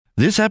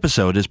This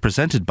episode is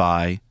presented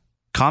by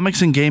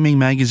Comics and Gaming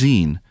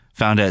Magazine,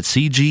 found at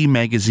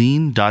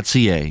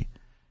cgmagazine.ca,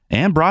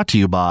 and brought to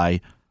you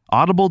by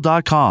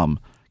Audible.com.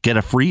 Get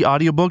a free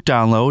audiobook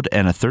download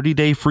and a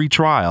 30-day free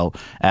trial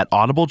at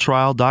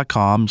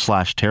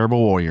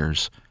audibletrial.com/Terrible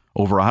Warriors.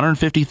 Over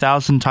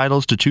 150,000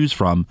 titles to choose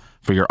from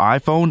for your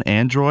iPhone,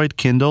 Android,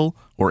 Kindle,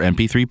 or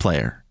MP3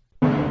 player.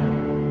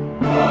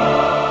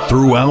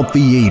 Throughout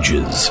the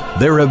ages,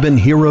 there have been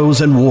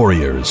heroes and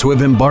warriors who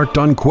have embarked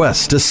on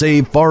quests to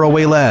save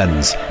faraway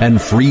lands and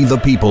free the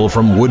people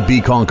from would-be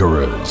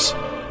conquerors.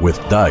 With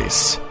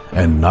dice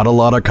and not a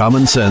lot of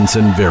common sense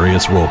in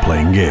various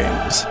role-playing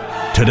games.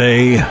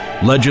 Today,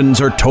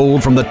 legends are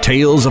told from the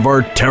tales of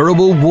our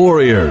terrible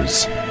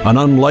warriors, an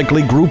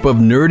unlikely group of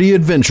nerdy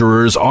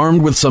adventurers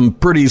armed with some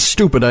pretty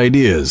stupid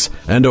ideas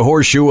and a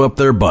horseshoe up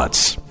their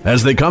butts,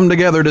 as they come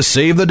together to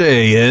save the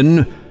day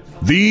in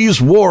These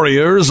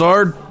Warriors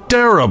Are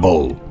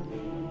Terrible.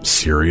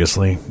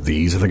 Seriously?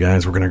 These are the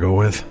guys we're going to go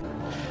with?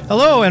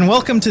 Hello, and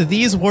welcome to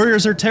These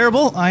Warriors Are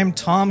Terrible. I'm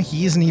Tom,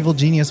 he's an evil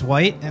genius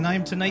white, and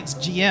I'm tonight's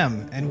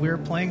GM, and we're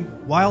playing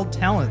Wild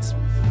Talents.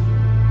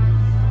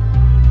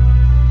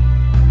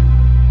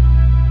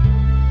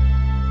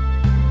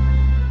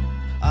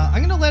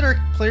 I'm going to let our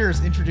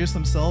players introduce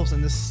themselves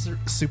and the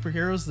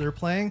superheroes they're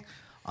playing.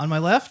 On my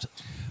left...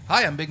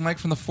 Hi, I'm Big Mike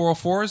from the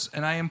 404s,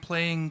 and I am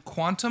playing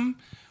Quantum,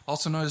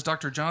 also known as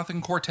Dr.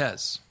 Jonathan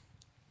Cortez.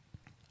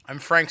 I'm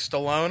Frank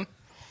Stallone.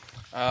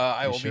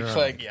 I will be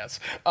playing, yes.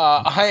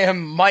 I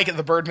am Mike at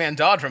the Birdman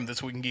Dodd from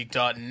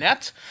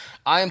thisweekingeek.net.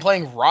 I am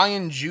playing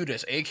Ryan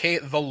Judas,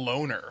 a.k.a. The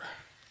Loner.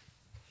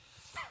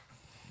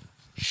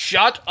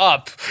 Shut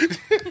up.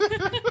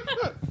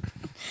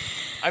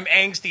 I'm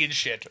angsty and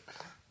shit.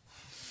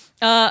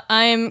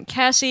 I'm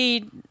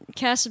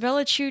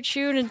Casabella Choo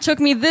Choo, and it took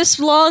me this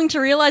long to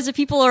realize that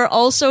people are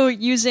also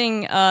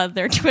using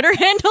their Twitter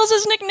handles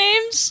as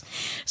nicknames.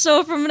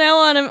 So from now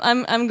on,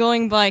 I'm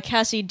going by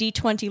Cassie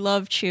D20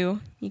 Love Chew.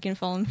 You can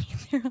follow me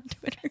there on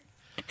Twitter.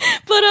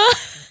 But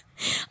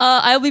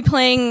I'll be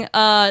playing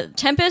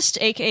Tempest,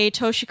 aka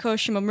Toshiko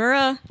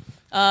Shimomura.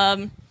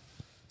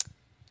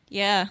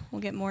 Yeah,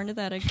 we'll get more into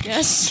that, I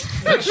guess.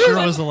 That sure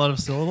was a lot of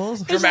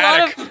syllables.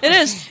 Dramatic. It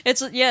is.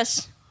 It's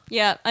yes.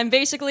 Yeah, I'm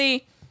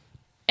basically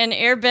an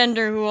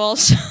airbender who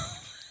also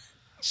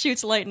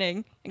shoots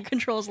lightning and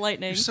controls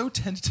lightning. You're so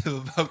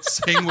tentative about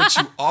saying what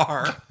you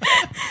are.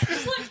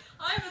 It's like,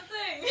 I'm a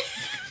thing.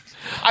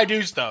 I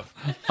do stuff.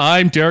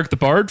 I'm Derek the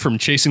Bard from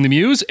Chasing the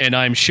Muse, and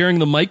I'm sharing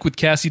the mic with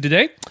Cassie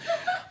today.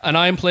 And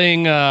I'm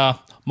playing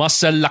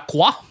Marcel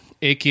Lacroix,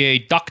 a.k.a.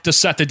 Dr.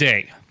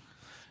 Saturday.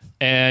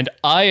 And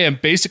I am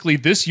basically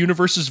this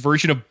universe's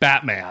version of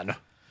Batman.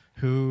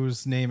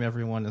 Whose name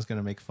everyone is going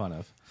to make fun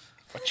of.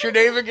 What's your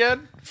name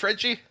again,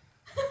 Frenchie?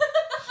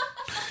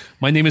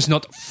 My name is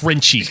not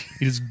Frenchie.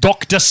 It is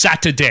Dr.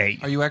 Saturday.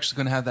 Are you actually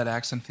going to have that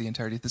accent for the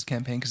entirety of this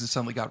campaign? Because it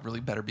suddenly got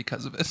really better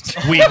because of it.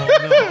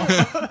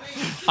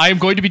 I am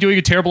going to be doing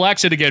a terrible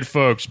accent again,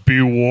 folks.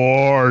 Be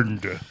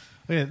warned.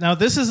 Okay, now,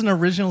 this is an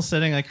original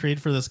setting I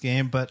created for this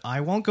game, but I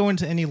won't go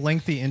into any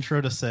lengthy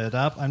intro to set it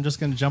up. I'm just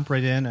going to jump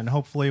right in, and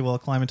hopefully we'll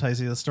acclimatize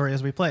you to the story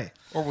as we play.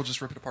 Or we'll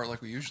just rip it apart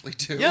like we usually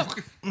do. Yep.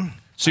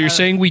 So you're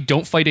saying we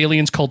don't fight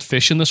aliens called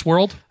fish in this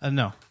world?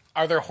 No.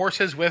 Are there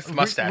horses with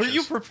mustaches? Were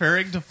you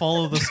preparing to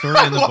follow the story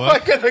in the book?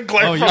 Look at the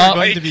glare Oh, from you're Mike.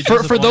 going to be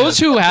For those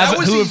who have... That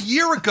was who a have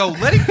year ago.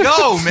 Let it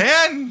go,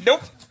 man.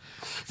 Nope.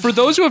 For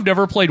those who have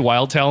never played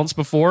Wild Talents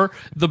before,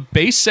 the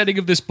base setting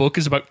of this book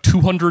is about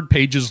 200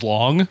 pages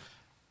long.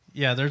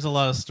 Yeah, there's a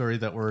lot of story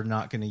that we're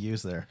not going to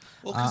use there.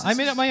 Well, 'cause I this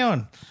made is- up my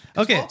own.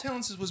 Okay. Wild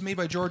Talents was made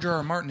by George R.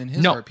 R. Martin in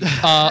his No,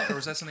 RPG. Or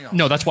was that something else?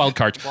 No, that's Wild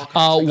Cards. This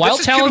Wild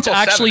is Talents Cubicle 7,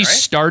 actually right?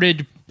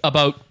 started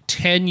about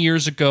 10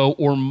 years ago,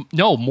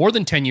 more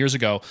than 10 years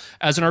ago,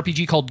 as an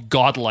RPG called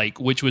Godlike,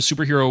 which was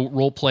superhero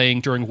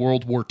role-playing during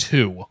World War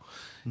II.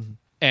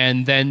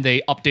 And then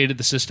they updated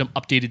the system,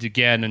 updated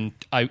again, and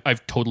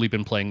I've totally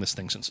been playing this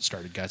thing since it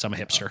started, guys. I'm a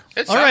hipster.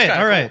 It All sounds right, kinda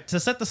all right. cool. To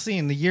set the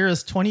scene, the year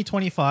is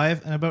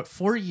 2025, and about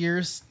 40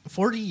 years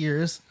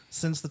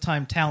since the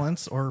time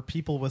talents, or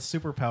people with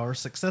superpowers,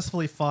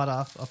 successfully fought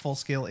off a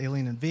full-scale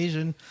alien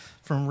invasion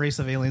from a race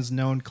of aliens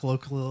known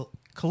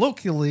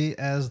colloquially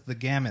as the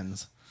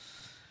Gammons.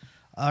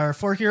 Our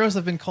four heroes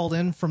have been called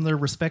in from their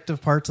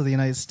respective parts of the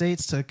United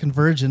States to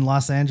converge in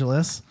Los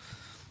Angeles.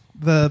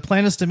 The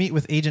plan is to meet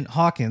with Agent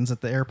Hawkins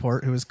at the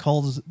airport, who has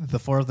called the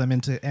four of them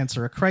in to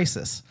answer a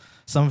crisis.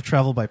 Some have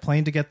traveled by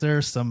plane to get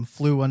there, some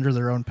flew under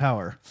their own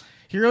power.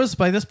 Heroes,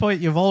 by this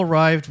point, you've all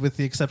arrived with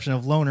the exception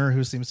of Loner,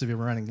 who seems to be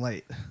running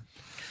late.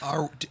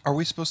 Are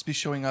we supposed to be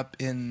showing up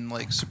in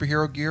like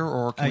superhero gear,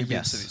 or can we be in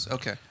yes. cities?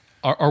 Okay.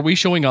 Are we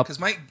showing up?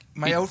 Because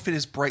my outfit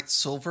is bright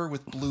silver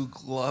with blue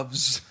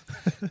gloves,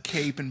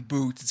 cape, and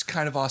boots. It's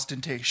kind of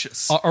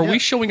ostentatious. Are we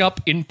showing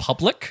up in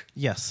public?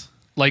 Yes.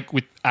 Like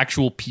with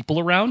actual people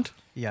around?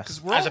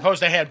 Yes. As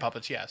opposed to hand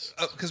puppets, yes.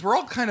 Because we're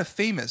all kind of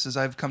famous, as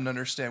I've come to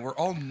understand. We're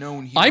all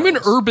known heroes. I'm an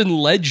urban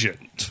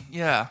legend.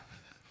 Yeah.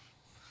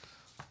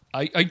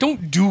 I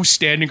don't do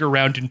standing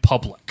around in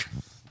public.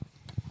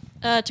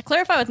 To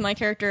clarify with my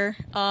character,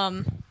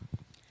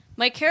 my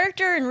My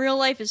character in real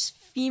life is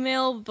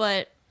female,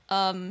 but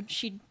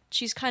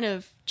she's kind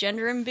of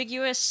gender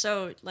ambiguous,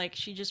 so like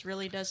she just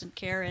really doesn't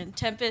care. And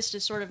Tempest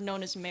is sort of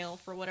known as male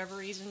for whatever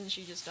reason.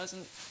 She just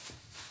doesn't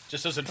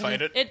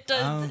fight it.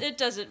 It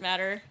doesn't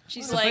matter.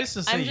 She's Suffice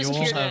to say, I'm just you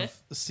all here to. have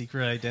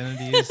secret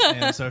identities,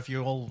 and so if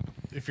you're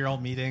all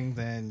meeting,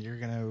 then you're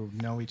gonna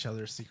know each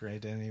other's secret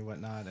identity and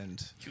whatnot.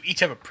 And You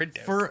each have a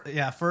printout.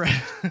 for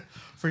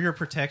for your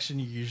protection,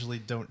 you usually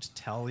don't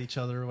tell each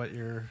other what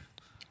you're.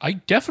 I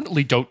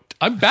definitely don't.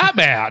 I'm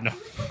Batman.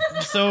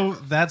 So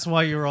that's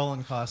why you're all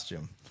in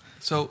costume.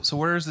 So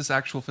where is this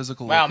actual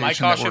physical Wow, location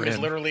my that costume we're is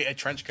in? literally a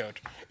trench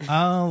coat.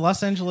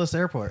 Los Angeles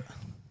Airport.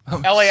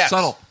 LAX.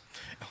 Subtle.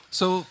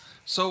 So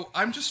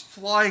I'm just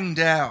flying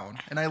down,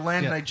 and I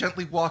land, and I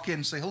gently walk in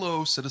and say,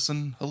 hello,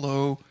 citizen,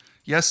 hello.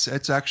 Yes,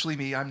 it's actually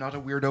me. I'm not a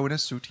weirdo in a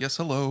suit. Yes,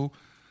 hello.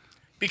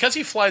 Because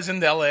he flies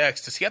into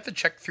LAX, does he have to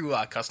check through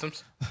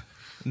customs?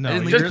 No, I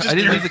you're-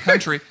 didn't leave the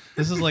country.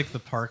 this is like the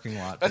parking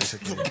lot, That's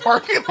basically. the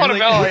parking lot of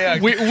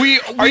LAX. We you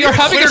are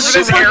having a clear for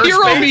this superhero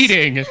airspace?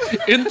 meeting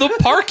in the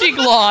parking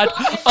lot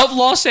of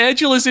Los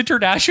Angeles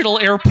International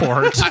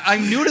Airport.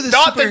 I'm new to this.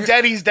 Not the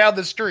Denny's down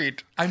the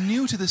street. I'm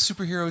new to this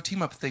superhero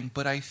team up thing,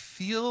 but I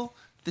feel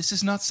this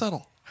is not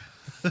subtle.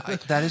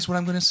 That is what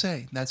I'm going to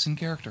say. That's in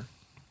character.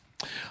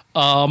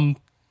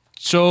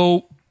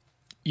 So,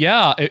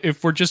 yeah,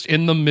 if we're just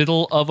in the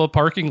middle of a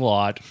parking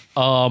lot,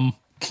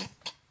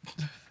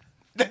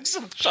 There's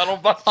some shuttle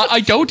bus. I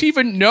don't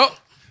even know.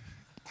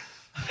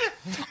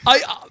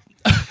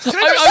 Can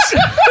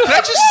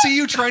I just see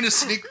you trying to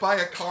sneak by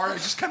a car? I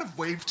just kind of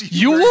waved to you.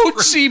 You very won't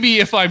briefly. see me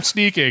if I'm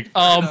sneaking.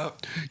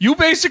 You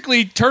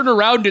basically turn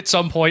around at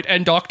some point,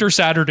 and Dr.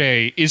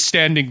 Saturday is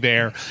standing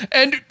there,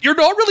 and you're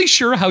not really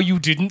sure how you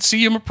didn't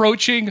see him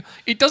approaching.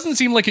 It doesn't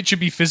seem like it should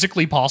be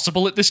physically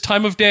possible at this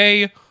time of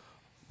day,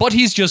 but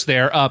he's just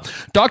there.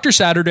 Dr.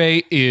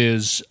 Saturday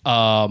is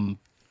about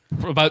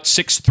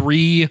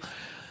 6'3",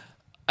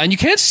 and you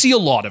can't see a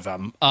lot of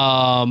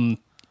him.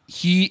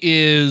 He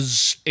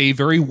is a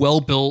very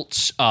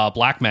well-built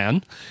black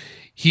man.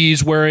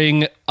 He's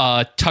wearing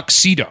a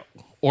tuxedo,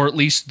 or at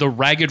least the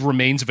ragged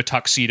remains of a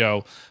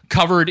tuxedo,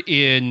 covered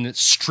in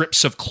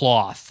strips of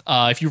cloth.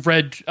 If you've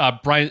read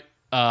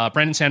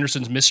Brandon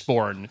Sanderson's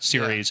Mistborn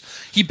series,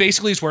 he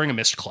basically is wearing a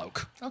mist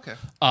cloak. Okay.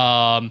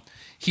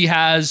 He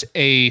has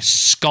a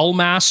skull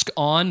mask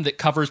on that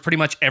covers pretty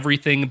much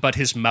everything but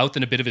his mouth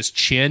and a bit of his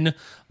chin.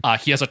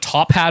 He has a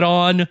top hat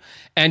on,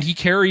 and he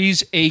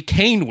carries a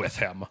cane with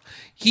him.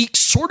 He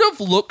sort of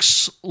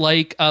looks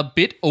like a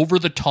bit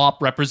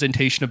over-the-top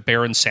representation of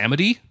Baron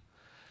Samedi,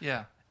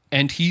 Yeah.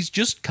 and he's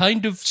just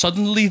kind of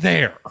suddenly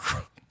there.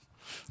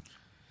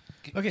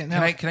 Okay,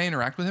 now Can I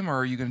interact with him, or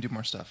are you going to do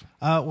more stuff?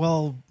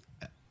 well,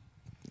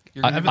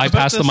 You're gonna I about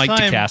pass the this mic to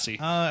time, Cassie.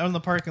 out in the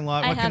parking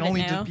lot, I what can have it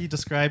only now. be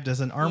described as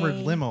an armored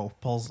Yay. limo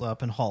pulls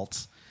up and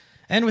halts.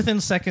 And within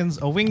seconds,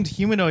 a winged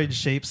humanoid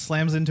shape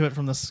slams into it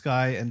from the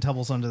sky and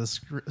tumbles onto the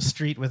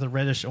street with a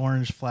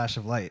reddish-orange flash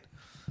of light.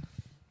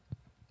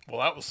 Well,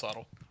 that was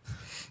subtle.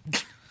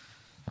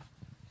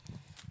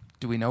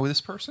 Do we know this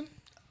person?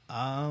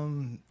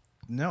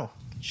 No.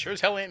 Sure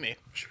as hell ain't me.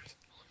 Sure.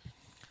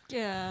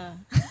 Yeah.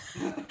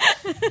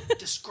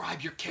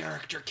 Describe your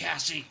character,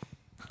 Cassie.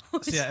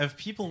 So yeah, if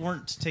people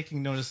weren't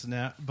taking notice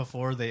now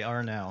before, they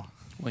are now.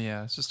 Well,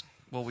 yeah. It's just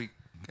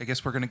I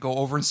guess we're going to go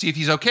over and see if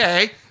he's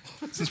okay,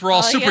 since we're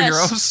all Yes.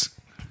 superheroes.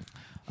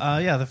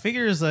 Yeah, the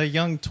figure is a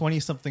young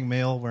 20-something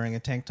male wearing a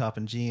tank top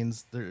and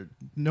jeans. There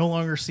no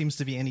longer seems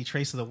to be any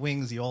trace of the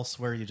wings you all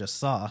swear you just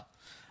saw.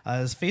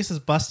 His face is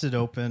busted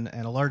open,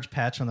 and a large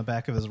patch on the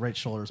back of his right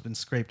shoulder has been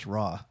scraped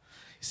raw.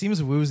 He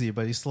seems woozy,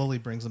 but he slowly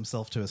brings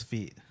himself to his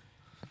feet.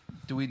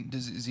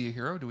 Is he a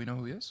hero? Do we know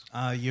who he is?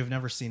 You've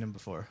never seen him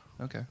before.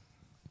 Okay.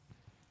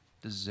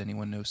 Does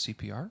anyone know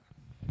CPR?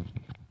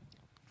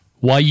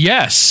 Why,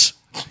 yes.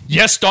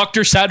 Yes,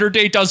 Dr.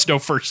 Saturday does know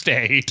first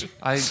aid.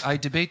 I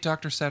debate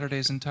Dr.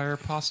 Saturday's entire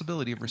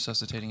possibility of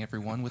resuscitating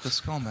everyone with a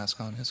skull mask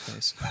on his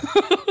face.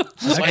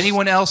 Does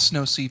anyone else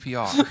know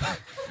CPR?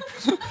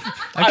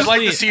 I'd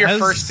like to Actually, see your as-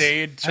 first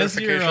aid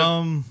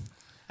certification.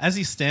 As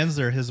he stands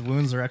there, his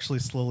wounds are actually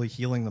slowly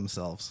healing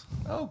themselves.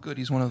 Oh, good.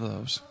 He's one of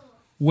those.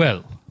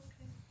 Well,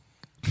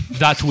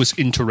 that was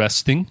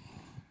interesting.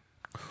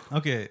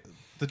 Okay,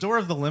 the door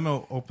of the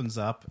limo opens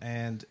up,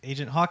 and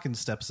Agent Hawkins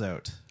steps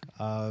out.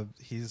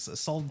 He's a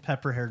salt and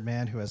pepper-haired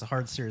man who has a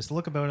hard, serious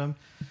look about him.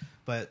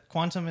 But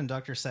Quantum and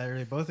Dr.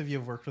 Saturday, both of you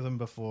have worked with him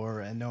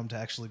before and know him to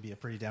actually be a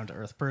pretty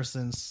down-to-earth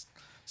person.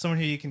 Someone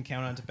who you can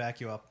count on to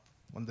back you up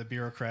when the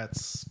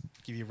bureaucrats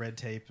give you red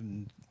tape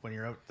and when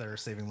you're out there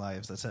saving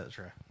lives,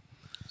 etc.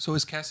 So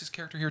is Cassie's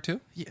character here too?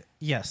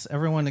 Yes,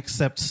 everyone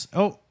except...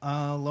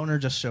 Loner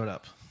just showed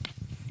up.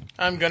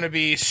 I'm going to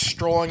be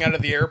strolling out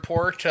of the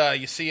airport.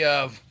 You see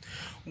a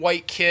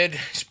white kid.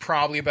 He's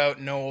probably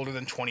about no older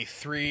than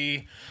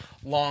 23.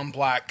 Long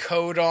black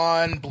coat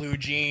on, blue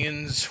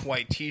jeans,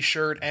 white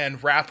t-shirt,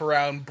 and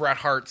wraparound Bret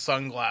Hart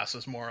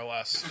sunglasses, more or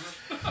less.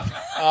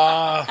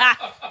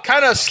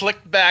 Kind of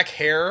slicked back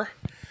hair.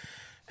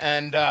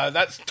 And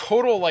that's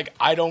total, like,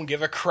 I don't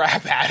give a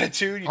crap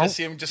attitude. You just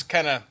see him just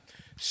kind of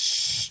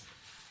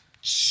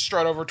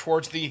strut over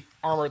towards the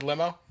armored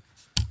limo.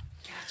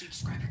 Cassie,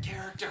 describe your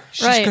character.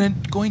 She's Right.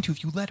 going to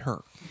if you let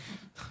her.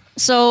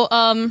 So,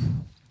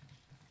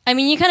 I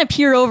mean, you kind of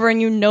peer over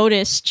and you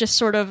notice just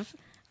sort of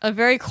a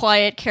very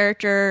quiet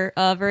character,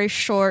 very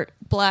short,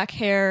 black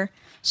hair,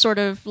 sort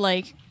of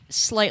like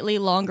slightly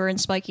longer and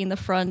spiky in the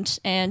front.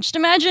 And just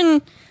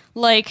imagine,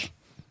 like,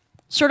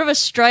 sort of a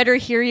Strider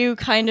Hiryu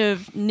kind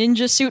of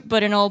ninja suit,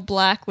 but in all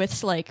black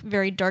with, like,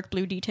 very dark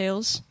blue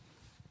details.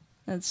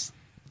 That's...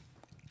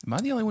 Am I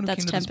the only one who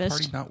That's came to this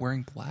Tempest. party not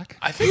wearing black?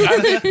 I think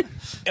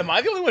am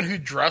I the only one who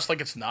dressed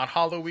like it's not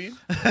Halloween?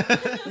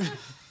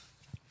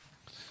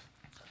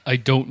 I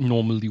don't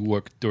normally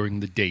work during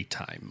the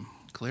daytime.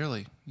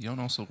 Clearly. You don't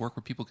also work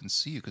where people can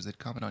see you because they'd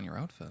comment on your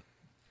outfit.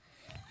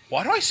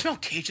 Why do I smell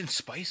Cajun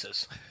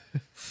spices?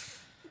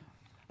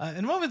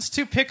 In moments,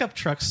 2 pickup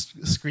trucks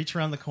screech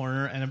around the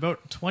corner, and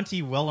about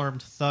 20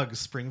 well-armed thugs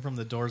spring from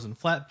the doors and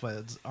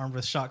flatbeds, armed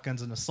with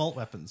shotguns and assault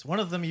weapons. One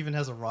of them even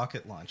has a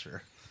rocket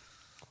launcher.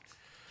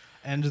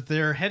 And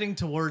they're heading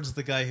towards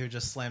the guy who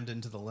just slammed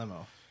into the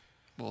limo.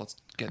 Well, let's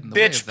get in the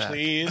way Bitch, of that.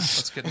 please.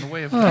 Let's get in the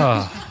way of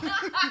that.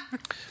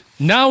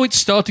 Now it's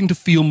starting to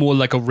feel more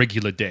like a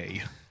regular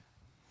day.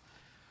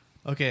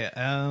 Okay,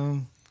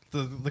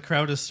 the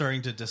crowd is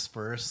starting to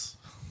disperse.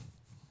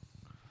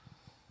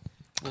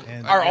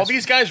 And Are all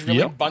these guys really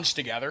Yep. bunched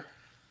together?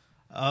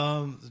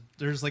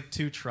 there's like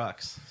 2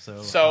 trucks.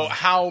 So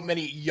how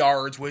many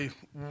yards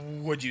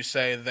would you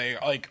say they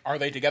like? Are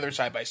they together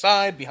side by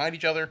side, behind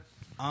each other?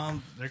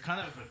 They're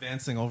kind of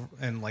advancing over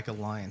in like a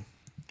line.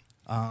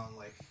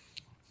 Like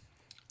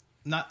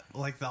not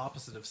like the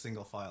opposite of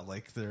single file,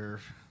 like they're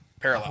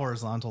Parallel.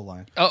 horizontal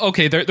line.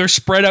 Okay, they're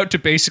spread out to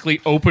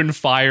basically open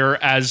fire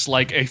as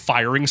like a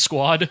firing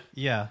squad.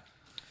 Yeah.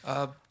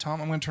 Tom,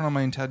 I'm going to turn on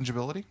my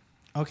intangibility.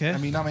 Okay. I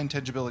mean, not my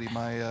intangibility,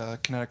 my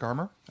kinetic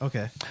armor.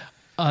 okay.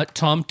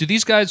 Tom, do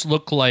these guys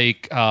look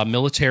like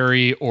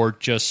military or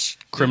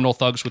just criminal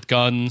thugs with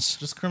guns?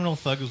 Just criminal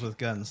thugs with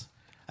guns.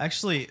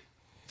 Actually,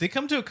 they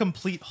come to a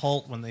complete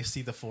halt when they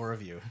see the 4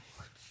 of you.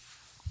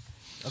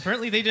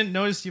 Apparently, they didn't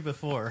notice you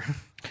before.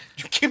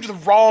 You came to the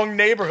wrong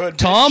neighborhood.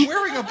 Tom,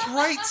 Wearing a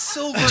bright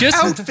silver Just-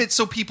 outfit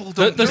so people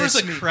don't The- There was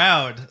notice a me.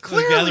 crowd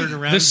Clearly. gathered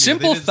around you. the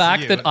simple They didn't see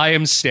fact you. that I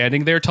am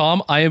standing there,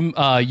 Tom, I am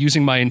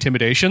using my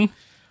intimidation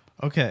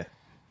Okay.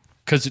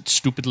 because it's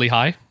stupidly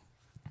high.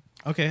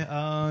 Okay.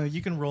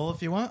 You can roll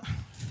if you want.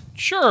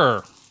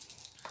 Sure.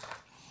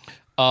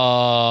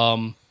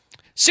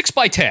 6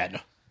 by 10.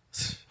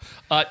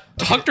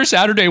 Dr.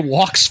 Saturday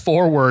walks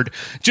forward,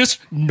 just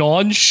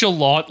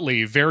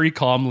nonchalantly, very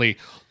calmly,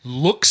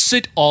 looks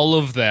at all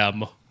of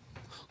them,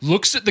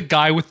 looks at the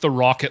guy with the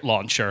rocket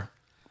launcher.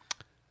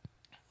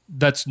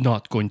 That's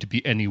not going to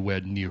be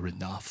anywhere near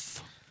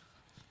enough.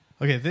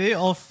 Okay, they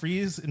all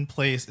freeze in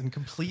place in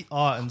complete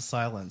awe and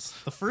silence.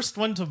 The first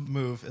one to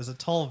move is a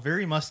tall,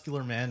 very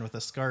muscular man with a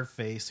scarred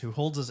face who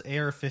holds his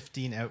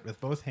AR-15 out with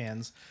both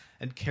hands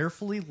and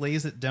carefully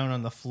lays it down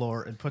on the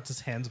floor and puts his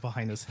hands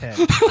behind his head.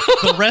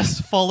 The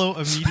rest follow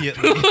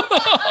immediately.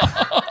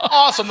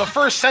 Awesome. The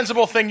first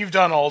sensible thing you've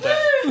done all day.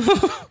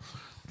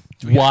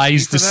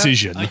 Wise for that?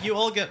 decision. You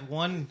all get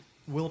 1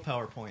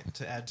 willpower point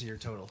to add to your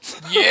total.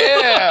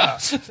 Yeah.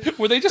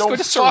 Were they just Don't going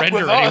to fuck surrender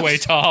with us. anyway,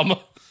 Tom?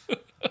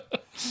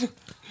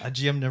 A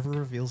GM never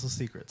reveals the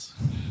secrets.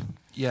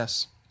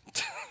 Yes.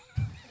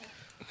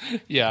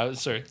 Yeah,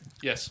 sorry.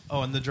 Yes.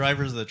 Oh, and the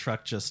drivers of the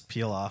truck just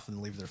peel off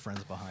and leave their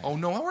friends behind. Oh,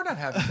 no, we're not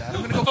having that. I'm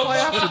going to go fly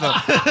after them.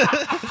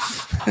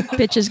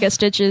 Bitches get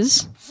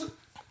stitches.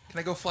 Can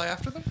I go fly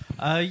after them?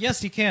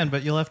 Yes, you can,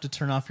 but you'll have to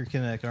turn off your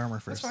kinetic armor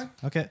first. That's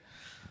Okay.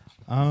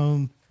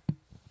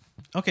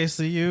 Okay,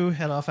 so you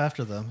head off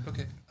after them.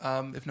 Okay.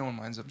 If no one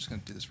minds, I'm just going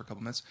to do this for a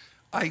couple minutes.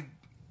 I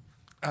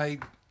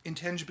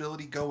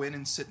intangibility go in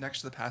and sit next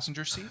to the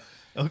passenger seat.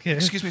 Okay.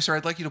 Excuse me, sir.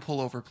 I'd like you to pull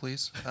over,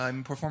 please.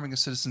 I'm performing a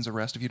citizen's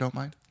arrest, if you don't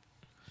mind.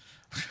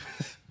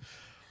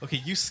 Okay,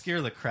 you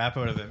scare the crap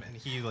out of him, and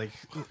he like.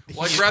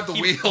 Well, I grab the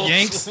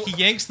wheels. He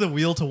yanks the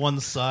wheel to one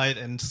side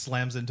and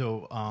slams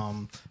into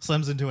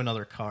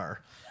another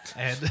car,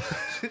 and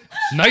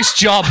Nice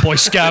job, Boy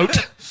Scout.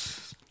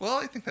 Well,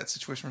 I think that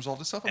situation resolved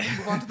itself. I'm going to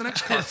move on to the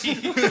next car.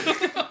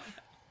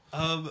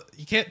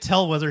 you can't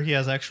tell whether he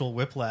has actual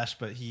whiplash,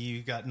 but he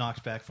got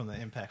knocked back from the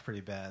impact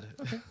pretty bad.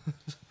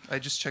 I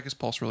just check his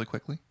pulse really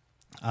quickly.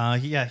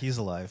 Yeah, he's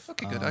alive.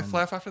 Okay, good. I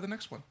fly off after the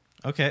next one.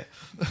 Okay.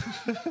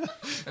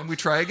 And we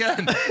try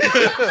again.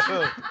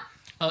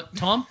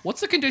 Tom, what's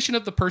the condition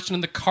of the person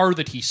in the car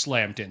that he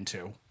slammed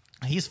into?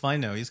 He's fine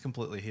now. He's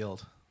completely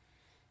healed.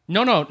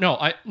 No.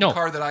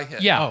 Car that I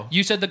hit. Yeah, Oh.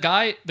 you said the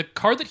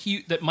car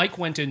that Mike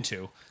went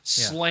into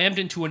slammed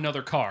into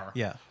another car.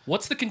 Yeah.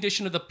 What's the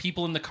condition of the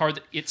people in the car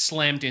that it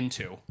slammed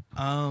into?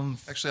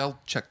 Actually, I'll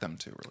check them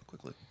too really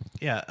quickly.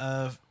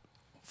 Yeah.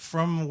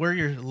 From where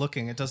you're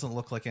looking, it doesn't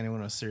look like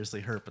anyone was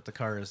seriously hurt, but the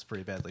car is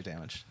pretty badly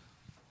damaged.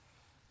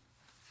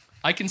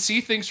 I can see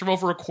things from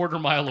over a quarter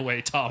mile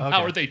away, Tom. How Okay.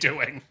 are they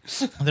doing?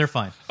 They're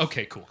fine.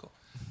 Okay, cool.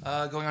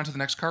 Going on to the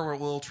next car, where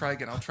we'll try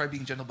again. I'll try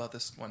being gentle about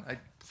this one. I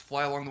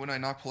fly along the window. I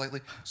knock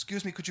politely.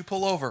 Excuse me, could you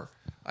pull over?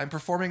 I'm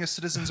performing a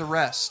citizen's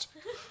arrest.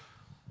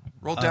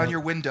 Roll down your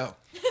window.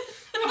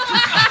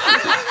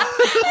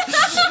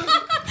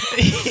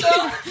 So,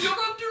 you're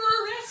under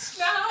arrest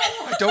now.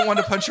 I don't want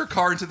to punch your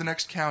car into the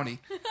next county.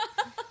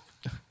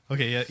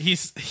 Okay, yeah, he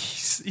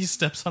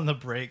steps on the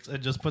brakes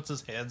and just puts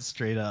his hands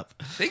straight up.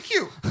 Thank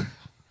you.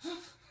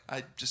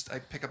 I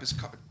pick up his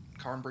car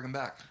and bring him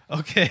back.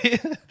 Okay.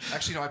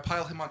 Actually, no, I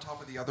pile him on top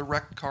of the other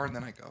wrecked car and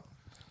then I go.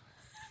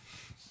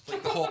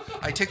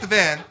 Like I take the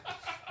van,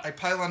 I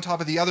pile on top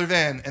of the other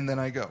van, and then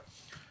I go.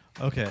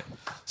 Okay.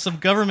 Some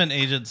government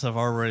agents have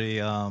already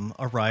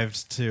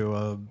arrived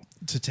to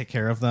take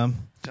care of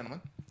them. Gentlemen.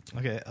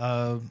 Okay.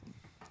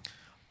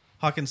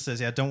 Hawkins says,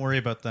 yeah, don't worry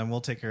about them.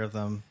 We'll take care of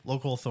them.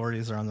 Local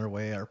authorities are on their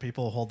way. Our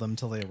people will hold them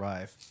till they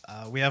arrive.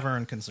 We have our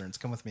own concerns.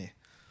 Come with me.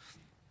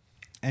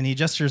 And he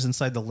gestures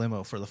inside the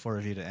limo for the four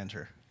of you to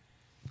enter.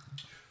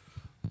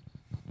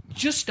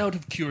 Just out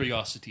of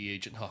curiosity,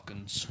 Agent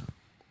Hawkins,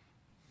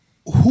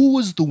 who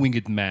was the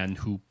winged man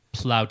who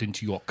plowed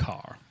into your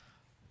car?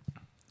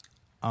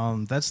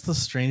 That's the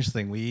strange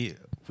thing.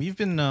 We've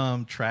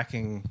been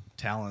tracking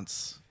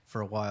talents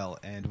for a while,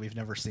 and we've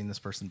never seen this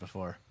person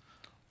before.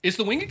 Is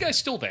the winged guy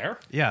still there?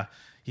 Yeah,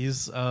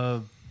 he's.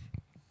 Does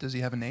he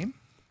have a name?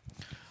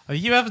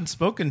 You haven't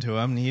spoken to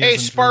him. He Hey,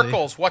 isn't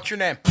Sparkles, what's your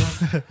name?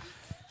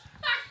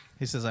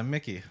 He says, "I'm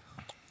Mickey."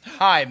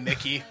 Hi,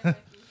 Mickey.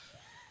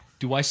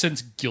 Do I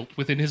sense guilt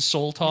within his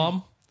soul,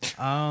 Tom? He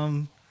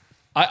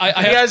I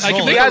has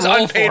roll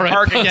unpaid for it,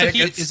 parking but-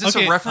 tickets. Is this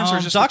a reference or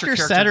just what your Dr.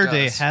 character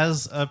Saturday does?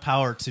 has a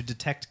power to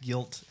detect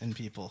guilt in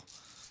people.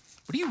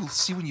 What do you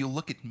see when you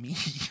look at me?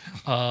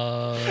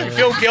 You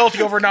feel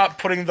guilty over not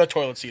putting the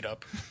toilet seat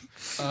up.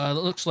 It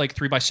looks like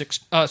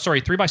 3x6.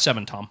 Sorry,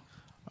 3x7, Tom.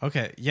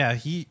 Okay, yeah,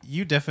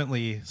 you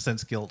definitely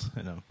sense guilt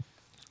in him.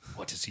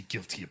 What is he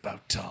guilty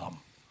about, Tom?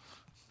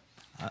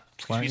 Why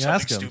don't Be you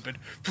ask something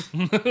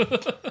him?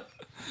 stupid.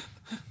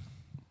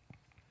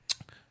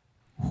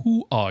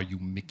 Who are you,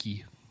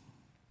 Mickey?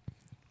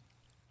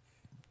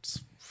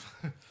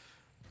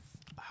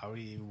 How do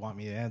you want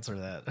me to answer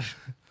that?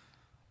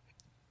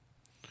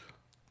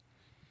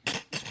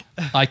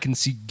 I can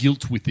see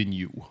guilt within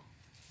you.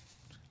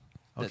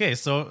 Okay,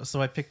 so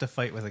I picked a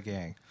fight with a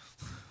gang.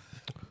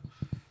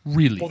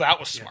 Really? Well, that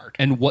was smart.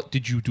 And what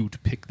did you do to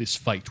pick this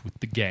fight with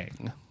the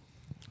gang?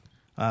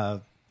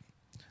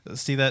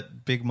 See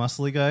that big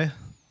muscly guy?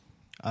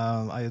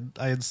 I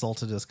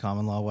insulted his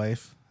common law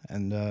wife,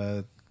 and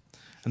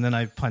then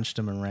I punched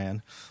him and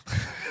ran.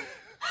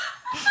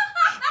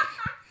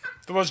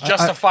 The most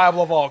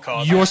justifiable of all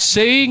causes. You're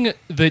saying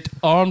that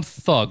armed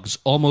thugs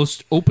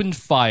almost opened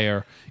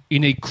fire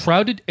in a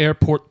crowded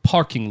airport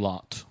parking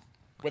lot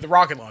With a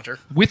rocket launcher.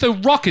 with a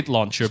rocket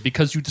launcher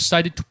because you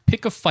decided to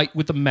pick a fight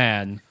with a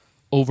man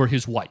over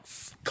his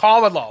wife.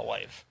 Common law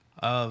wife.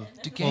 Well,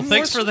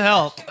 thanks for the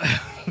help.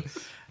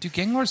 Do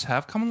gang lords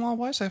have common law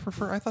wives? I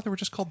thought they were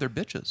just called their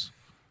bitches.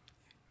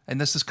 And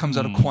this just comes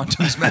out of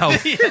Quantum's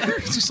mouth.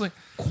 It's just like,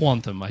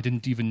 Quantum, I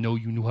didn't even know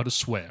you knew how to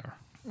swear.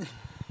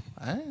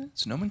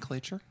 it's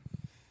nomenclature.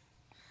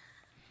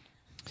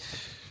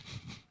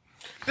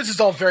 This is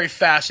all very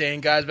fascinating,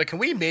 guys, but can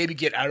we maybe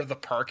get out of the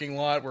parking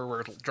lot where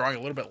we're drawing a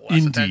little bit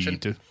less attention?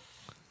 Indeed.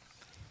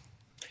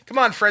 Come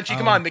on, Frenchie.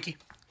 Come on, Mickey.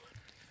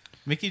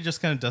 Mickey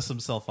just kind of dusts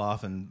himself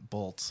off and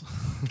bolts.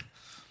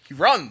 He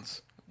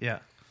runs. Yeah.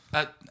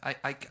 I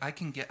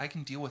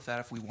can deal with that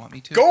if we want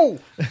me to. Go!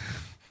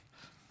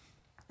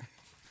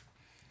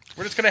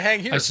 We're just going to hang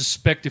here. I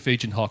suspect if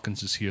Agent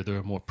Hawkins is here, there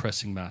are more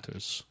pressing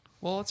matters.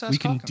 Well, let's ask We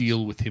can Hawkins.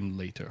 deal with him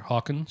later.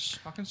 Hawkins?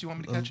 Hawkins, do you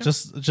want me to catch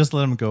him? Just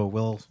let him go.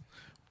 We'll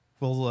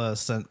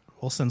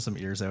send some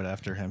ears out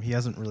after him. He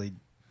hasn't really.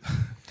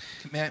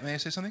 May I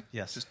say something?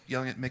 Yes. Just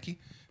yelling at Mickey.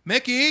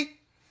 Mickey,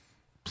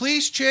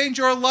 please change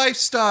your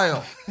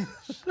lifestyle.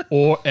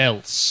 Or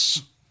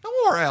else.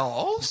 Or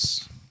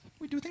else.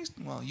 We do things...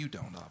 Well, you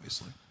don't,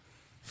 obviously.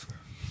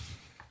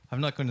 I'm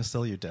not going to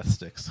sell you death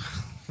sticks.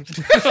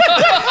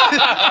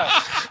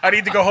 I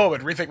need to go home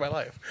and rethink my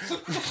life.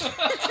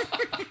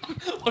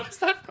 What is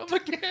that from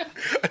again?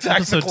 Attack the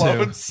Episode 2.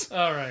 clones.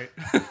 All right.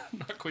 I'm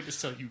not going to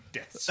sell you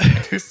death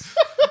sticks.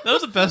 That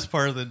was the best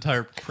part of the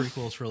entire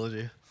prequel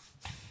trilogy.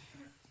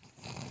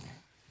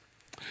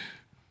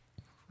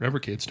 Remember,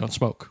 kids, don't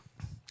smoke.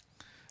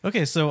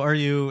 Okay, so are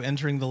you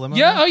entering the limo?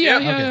 Yeah, now? yeah.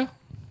 Okay.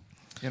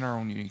 In our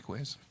own unique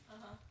ways.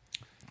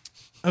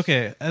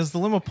 Okay, as the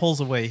limo pulls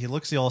away, he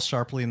looks you all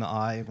sharply in the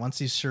eye. Once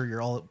he's sure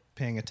you're all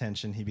paying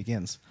attention, he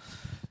begins.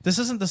 This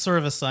isn't the sort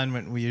of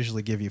assignment we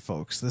usually give you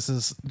folks. This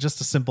is just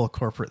a simple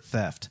corporate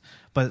theft,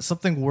 but it's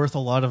something worth a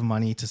lot of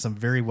money to some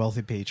very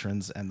wealthy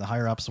patrons, and the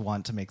higher-ups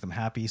want to make them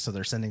happy, so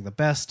they're sending the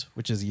best,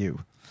 which is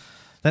you.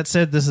 That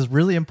said, this is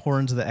really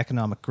important to the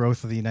economic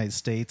growth of the United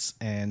States,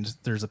 and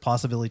there's a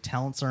possibility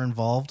talents are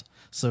involved,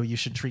 so you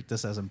should treat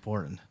this as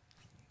important.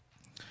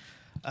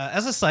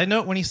 As a side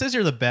note, when he says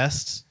you're the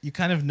best, you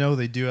kind of know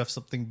they do have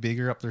something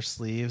bigger up their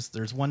sleeves.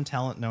 There's one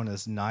talent known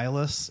as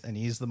Nihilus, and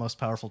he's the most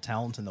powerful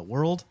talent in the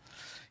world.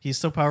 He's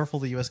so powerful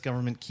the U.S.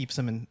 government keeps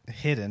him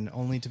hidden,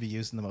 only to be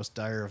used in the most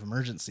dire of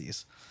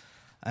emergencies.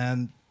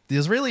 And the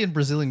Israeli and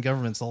Brazilian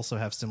governments also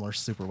have similar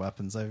super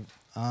weapons. I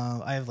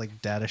have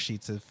like data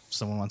sheets if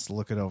someone wants to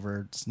look it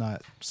over. It's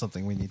not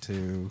something we need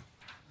to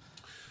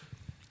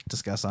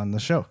discuss on the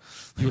show.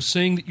 You're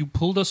saying that you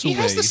pulled us He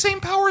away. has the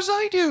same powers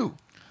I do.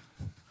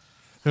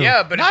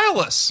 Yeah, but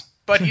Nihilus.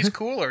 but he's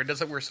cooler.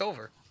 Doesn't wear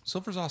silver.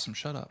 Silver's awesome.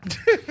 Shut up.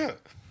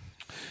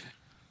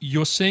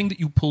 You're saying that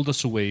you pulled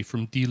us away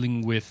from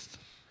dealing with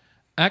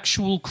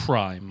actual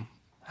crime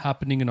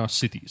happening in our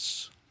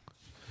cities.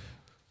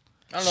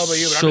 I don't know about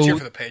you, but I'm So- just here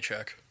for the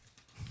paycheck.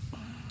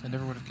 I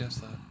never would have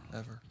guessed that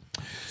ever.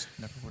 Just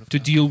never would have. To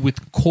deal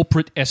with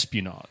corporate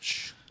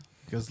espionage.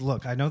 Because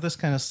look, I know this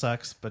kind of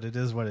sucks, but it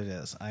is what it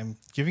is. I'm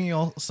giving you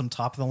all some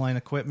top-of-the-line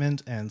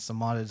equipment and some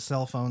modded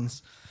cell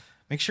phones.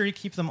 Make sure you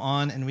keep them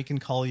on, and we can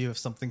call you if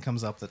something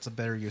comes up that's a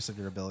better use of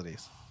your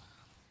abilities.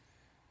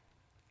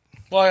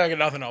 Well, I got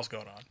nothing else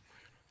going on.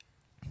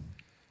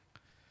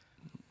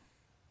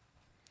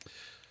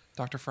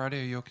 Dr.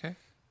 Friday, are you okay?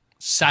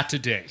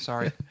 Saturday.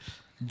 Sorry.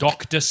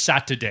 Dr.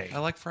 Saturday. I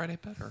like Friday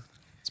better.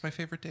 It's my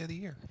favorite day of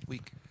the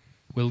week.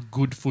 Well,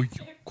 good for you,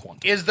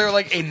 Quantum. Is there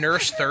like a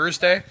Nurse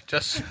Thursday?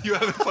 Just You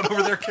having fun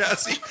over there,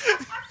 Cassie?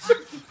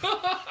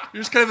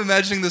 You're just kind of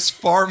imagining this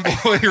farm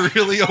boy,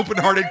 really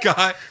open-hearted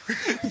guy.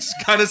 It's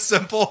kind of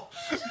simple.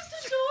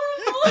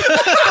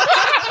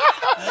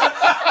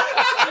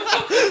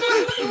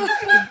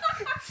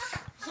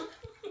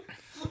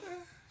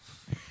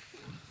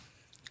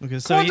 Okay,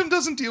 so Quantum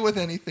doesn't deal with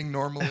anything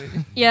normally.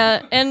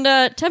 Yeah, and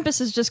Tempest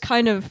is just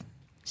kind of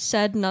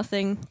said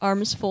nothing,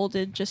 arms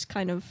folded, just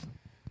kind of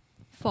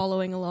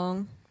following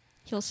along.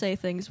 He'll say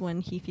things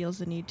when he feels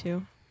the need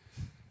to.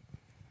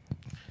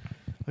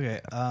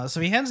 Okay,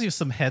 so he hands you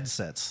some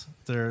headsets.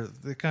 They're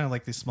kind of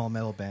like these small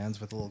metal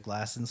bands with little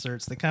glass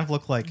inserts. They kind of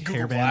look like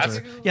Google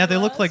hairbands. Glass? Yeah, they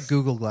look like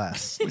Google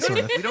Glass. Sort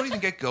of. We don't even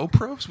get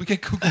GoPros. We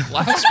get Google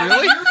Glass,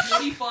 really? You're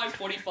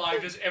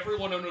 25. Does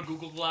everyone own a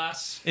Google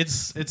Glass?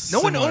 It's No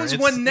one similar. owns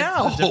It's one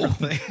now. a different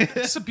thing.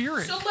 It's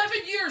Siberian. 11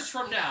 years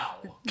from now.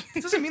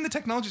 It doesn't mean the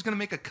technology is going to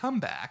make a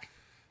comeback.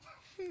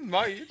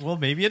 might. Well,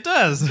 maybe it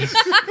does.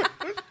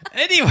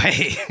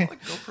 Anyway, I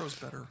like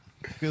GoPros better.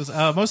 because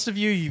most of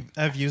you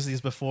have used these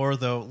before,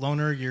 though.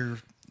 Loner,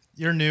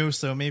 you're new,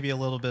 so maybe a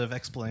little bit of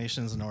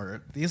explanation is in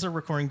order. These are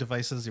recording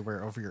devices you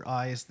wear over your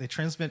eyes. They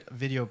transmit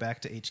video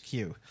back to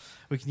HQ.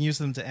 We can use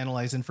them to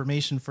analyze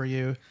information for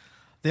you.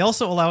 They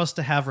also allow us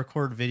to have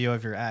record video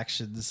of your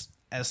actions.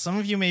 As some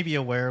of you may be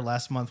aware,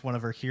 last month one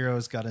of our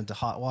heroes got into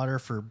hot water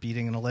for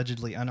beating an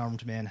allegedly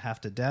unarmed man half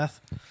to death.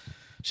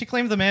 She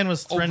claimed the man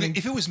was threatening.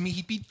 If it was me,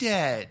 he'd be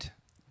dead.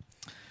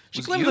 She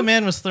Was it claimed you? the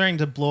man was threatening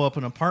to blow up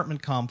an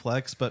apartment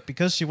complex, but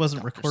because she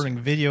wasn't recording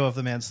video of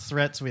the man's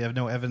threats, we have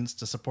no evidence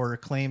to support her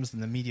claims,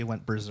 and the media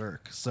went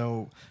berserk.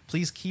 So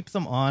please keep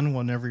them on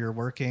whenever you're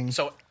working.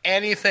 So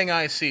anything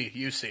I see,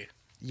 you see.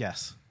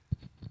 Yes.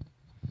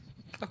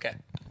 Okay.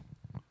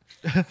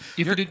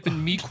 If it had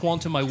been me,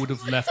 Quantum, I would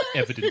have left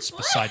evidence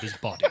beside his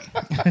body.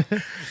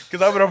 Because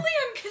I'm gonna I'm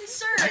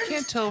concerned. I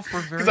can't tell if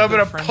we're very because I'm good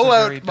gonna friends pull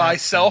or very out my bad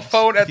cell friends.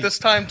 phone at this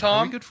time, Are we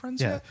Tom. good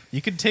friends Yeah. yet?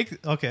 You can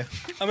take. Okay.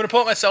 I'm gonna pull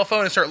out my cell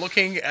phone and start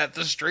looking at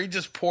the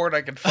strangest porn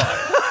I can find.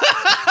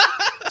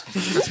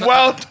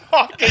 While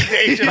talking to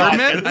Agent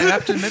Hopkins. I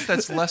have to admit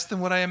that's less than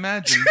what I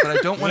imagined, but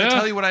I don't want to Yeah.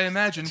 tell you what I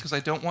imagined because I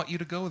don't want you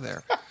to go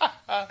there.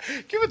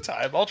 Give it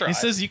time. I'll try. He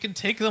says you can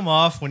take them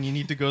off when you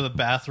need to go to the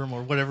bathroom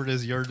or whatever it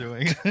is you're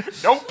doing.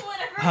 Nope.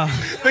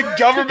 The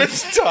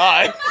government's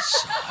time.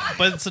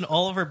 But it's in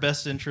all of our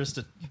best interest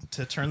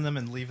to turn them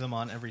and leave them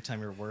on every time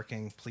you're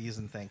working. Please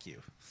and thank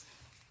you.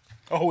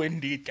 Oh,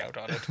 indeed, count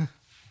on it.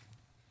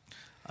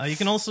 You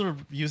can also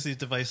use these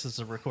devices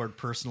to record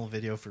personal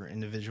video for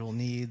individual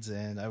needs,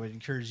 and I would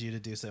encourage you to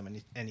do so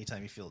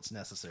anytime you feel it's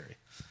necessary.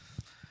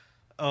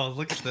 Oh,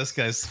 look at this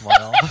guy's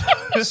smile.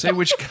 Say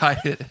which guy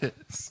it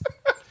is.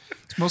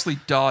 It's mostly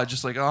Dodge,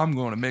 just like, oh, I'm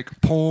going to make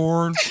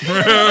porn.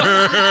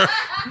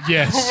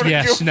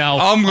 Yes. Now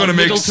I'm gonna a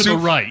make little to the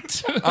soup.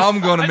 right. I'm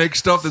going to make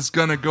stuff that's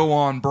going to go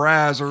on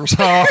Brazzers.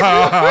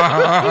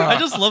 I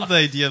just love the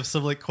idea of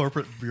some like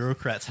corporate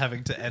bureaucrats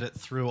having to edit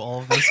through all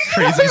of this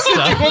crazy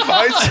stuff.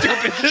 My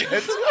stupid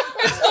shit.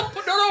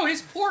 No,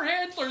 his poor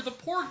handler, the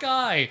poor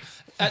guy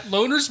at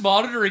Loner's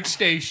monitoring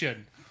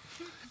station.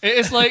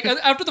 It's like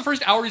after the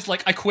first hour, he's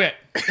like, "I quit.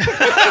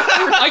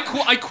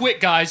 I quit,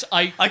 guys.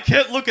 I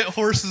can't look at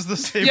horses the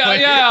same yeah,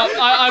 way." yeah."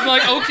 I'm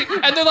like, okay,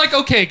 and they're like,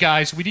 "Okay,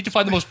 guys, we need to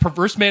find the most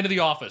perverse man in the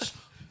office.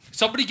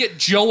 Somebody get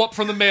Joe up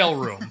from the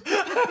mailroom.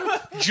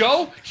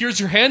 Joe, here's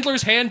your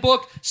handler's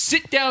handbook.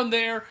 Sit down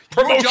there. Your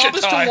Promotion job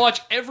is time. to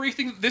watch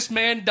everything that this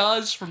man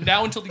does from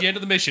now until the end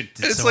of the mission."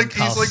 It's someone like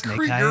call he's like Snake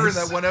Krieger in Eyes?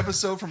 that one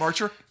episode from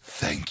Archer.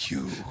 Thank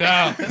you.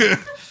 Now,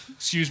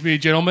 excuse me,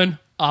 gentlemen.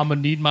 I'm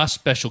gonna need my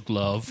special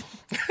glove.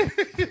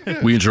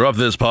 We interrupt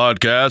this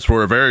podcast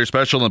for a very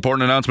special and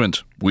important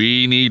announcement.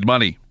 We need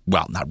money.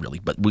 Well, not really,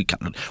 but we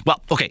kind of.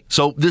 Well, okay.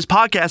 So this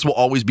podcast will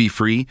always be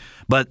free,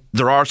 but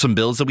there are some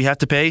bills that we have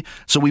to pay.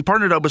 So we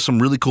partnered up with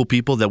some really cool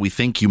people that we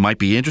think you might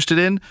be interested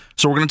in.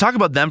 So we're going to talk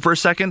about them for a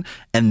second,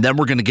 and then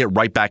we're going to get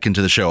right back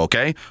into the show,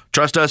 okay?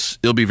 Trust us,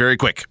 it'll be very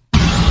quick.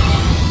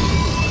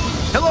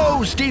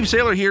 Hello, Steve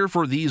Saylor here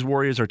for These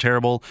Warriors Are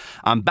Terrible.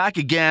 I'm back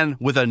again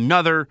with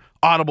another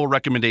Audible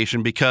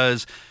recommendation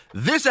because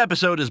this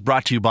episode is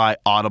brought to you by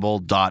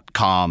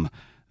Audible.com.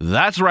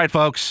 That's right,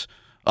 folks.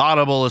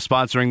 Audible is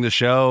sponsoring the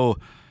show.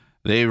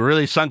 They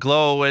really sunk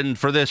low in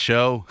for this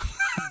show.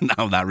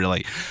 No, not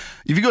really.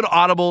 If you go to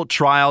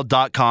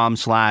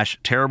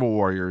audibletrial.com/Terrible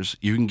Warriors,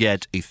 you can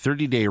get a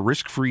 30-day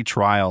risk-free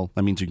trial.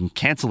 That means you can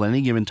cancel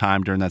any given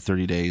time during that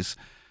 30 days,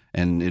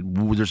 and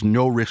there's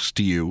no risk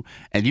to you.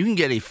 And you can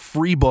get a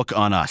free book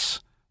on us.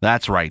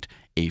 That's right,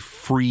 a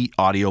free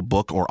audio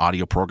book or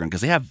audio program,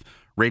 because they have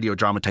radio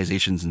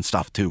dramatizations and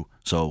stuff too,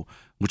 so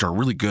which are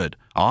really good.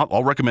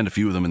 I'll recommend a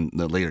few of them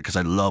later because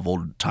I love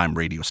old-time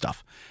radio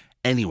stuff.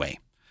 Anyway,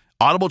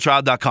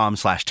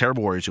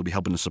 audibletrial.com/Terrible Warriors. You'll be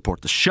helping to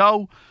support the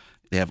show.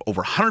 They have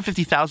over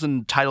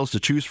 150,000 titles to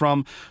choose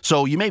from.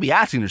 So you may be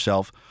asking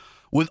yourself,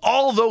 with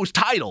all those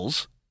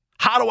titles,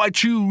 how do I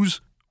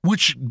choose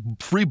which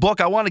free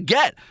book I want to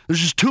get? There's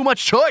just too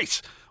much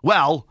choice.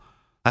 Well,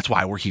 that's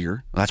why we're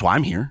here. That's why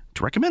I'm here,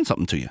 to recommend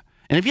something to you.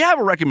 And if you have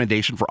a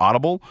recommendation for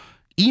Audible,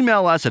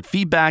 email us at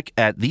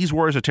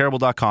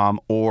feedback@thesewarriorsareterrible.com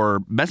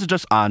or message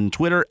us on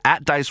Twitter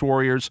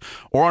 @DiceWarriors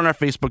or on our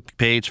Facebook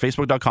page,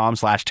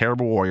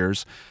 facebook.com/Terrible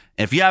Warriors.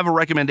 If you have a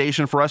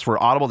recommendation for us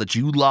for Audible that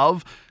you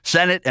love,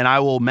 send it and I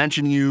will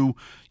mention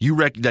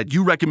that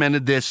you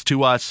recommended this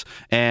to us,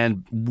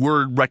 and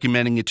we're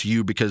recommending it to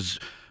you because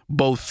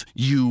both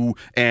you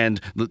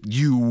and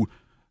you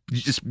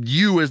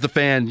as the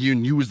fan,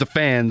 you as the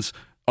fans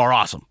are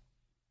awesome.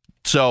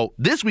 So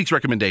this week's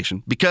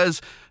recommendation,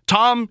 because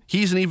Tom,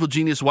 he's an evil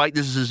genius white.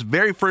 This is his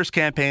very first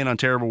campaign on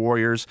Terrible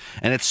Warriors,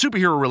 and it's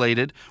superhero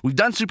related. We've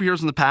done superheroes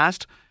in the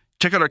past.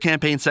 Check out our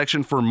campaign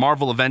section for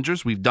Marvel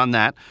Avengers. We've done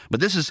that. But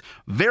this is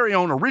very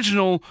own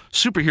original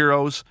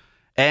superheroes,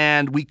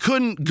 and we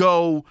couldn't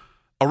go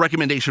a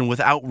recommendation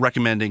without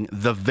recommending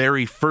the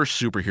very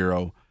first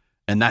superhero,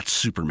 and that's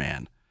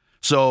Superman.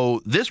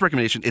 So this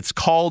recommendation, it's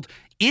called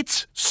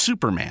It's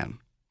Superman,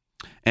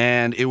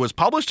 and it was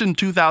published in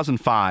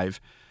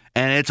 2005.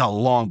 And it's a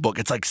long book.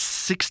 It's like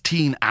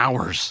 16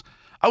 hours.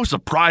 I was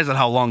surprised at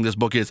how long this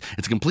book is.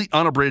 It's a complete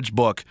unabridged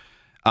book.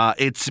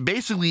 It's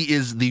basically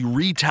is the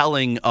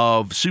retelling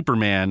of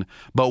Superman,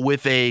 but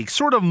with a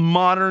sort of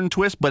modern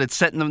twist, but it's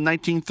set in the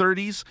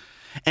 1930s.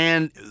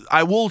 And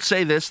I will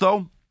say this,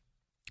 though.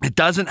 It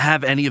doesn't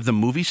have any of the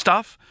movie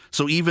stuff.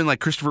 So even like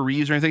Christopher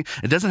Reeves or anything,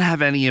 it doesn't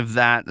have any of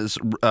that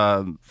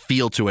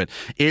feel to it.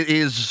 It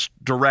is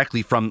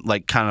directly from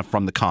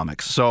from the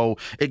comics. So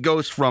it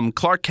goes from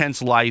Clark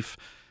Kent's life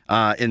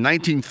in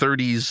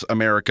 1930s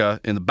America,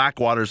 in the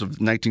backwaters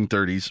of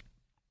 1930s.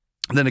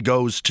 And then it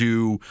goes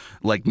to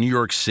like New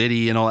York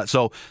City and all that.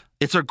 So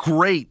it's a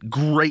great,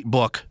 great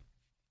book.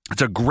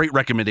 It's a great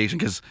recommendation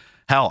because,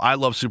 hell, I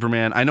love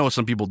Superman. I know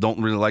some people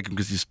don't really like him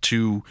because he's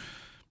too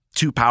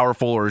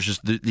powerful, or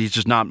he's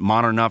just not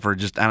modern enough, or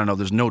just, I don't know,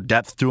 there's no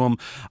depth to him.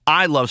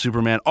 I love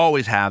Superman,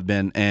 always have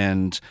been,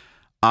 and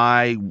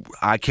I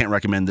can't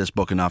recommend this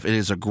book enough. It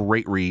is a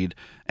great read,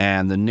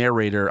 and the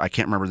narrator, I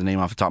can't remember the name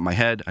off the top of my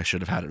head. I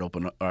should have had it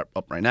open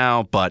up right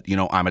now, but,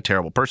 I'm a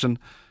terrible person,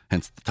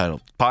 hence the title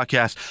of the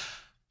podcast.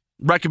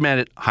 Recommend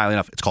it highly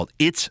enough. It's called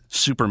It's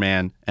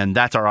Superman, and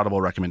that's our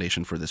Audible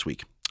recommendation for this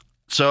week.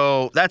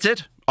 So that's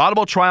it.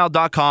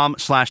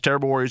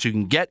 audibletrial.com/Terrible Warriors. You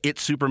can get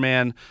It's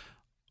Superman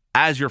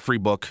as your free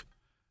book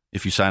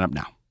if you sign up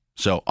now.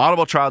 So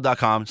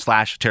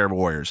audibletrial.com/Terrible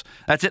Warriors.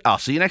 That's it. I'll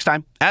see you next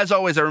time. As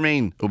always, I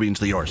remain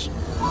obediently yours.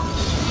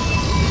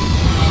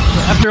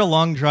 After a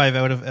long drive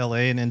out of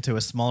LA and into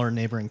a smaller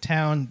neighboring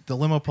town, the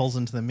limo pulls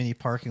into the mini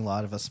parking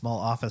lot of a small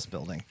office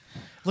building.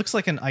 Looks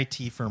like an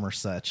IT firm or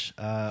such.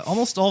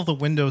 Almost all of the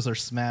windows are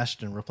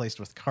smashed and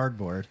replaced with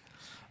cardboard.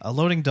 A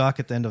loading dock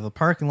at the end of the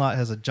parking lot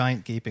has a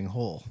giant gaping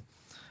hole.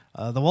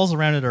 The walls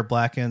around it are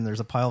blackened. There's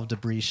a pile of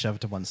debris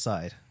shoved to one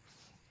side.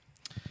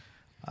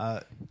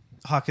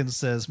 Hawkins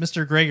says,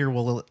 Mr. Greger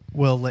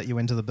will let you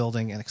into the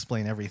building and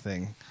explain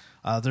everything.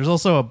 There's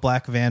also a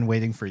black van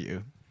waiting for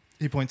you.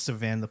 He points to a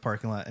van in the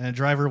parking lot, and a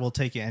driver will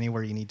take you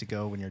anywhere you need to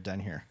go when you're done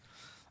here.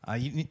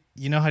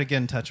 You know how to get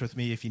in touch with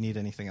me if you need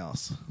anything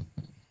else.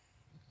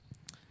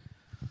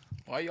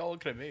 Why are y'all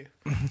looking at me?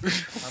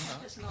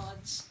 Just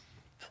nods.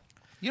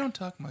 You don't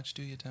talk much,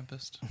 do you,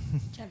 Tempest?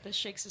 Tempest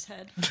shakes his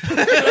head.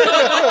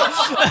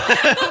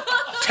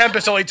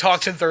 Tempest only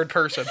talks in third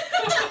person.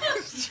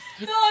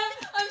 No,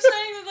 I'm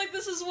saying that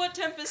this is what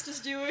Tempest is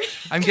doing.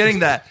 I'm getting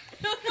that.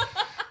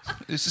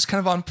 It's just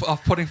kind of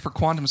off-putting for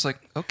Quantum. It's like,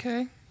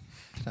 okay,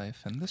 did I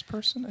offend this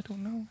person? I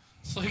don't know.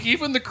 It's like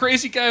even the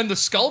crazy guy in the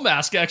skull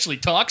mask actually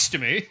talks to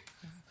me.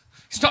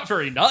 He's not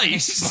very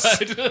nice,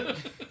 but...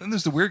 Then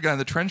there's the weird guy in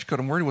the trench coat.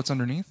 I'm worried what's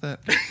underneath that.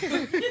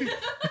 I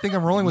think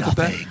I'm rolling with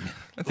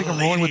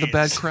a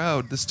bad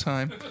crowd this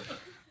time.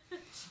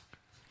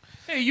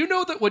 Hey, you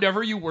know that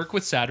whenever you work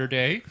with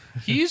Saturday,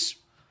 he's,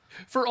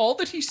 for all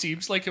that he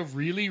seems like a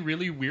really,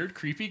 really weird,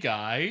 creepy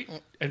guy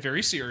and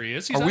very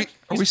serious. Are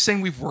we saying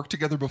we've worked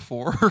together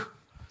before?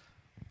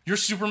 You're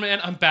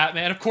Superman, I'm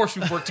Batman. Of course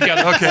we've worked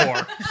together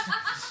before.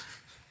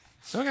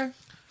 Okay.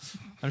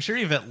 I'm sure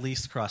you've at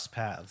least crossed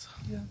paths.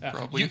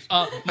 Probably.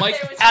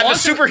 Mike, At the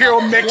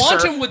superhero mixer.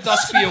 Quantum would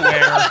thus be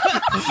aware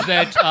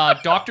that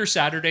Dr.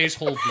 Saturday's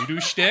whole voodoo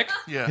shtick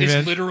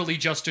is literally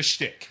just a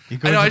shtick.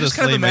 I know, I just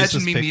kind of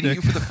imagine me meeting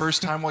you for the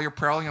first time while you're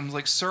prowling. I'm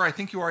like, sir, I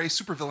think you are a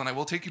supervillain. I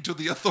will take you to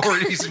the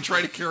authorities and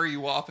try to carry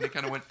you off. And it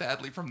kind of went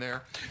badly from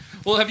there.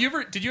 Well,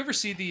 did you ever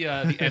see the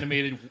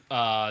animated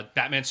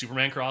Batman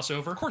Superman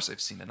crossover? Of course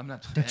I've seen it. I'm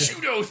not...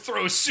 Judo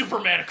throws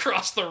Superman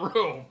across the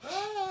room.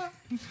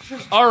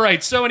 All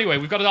right, so anyway,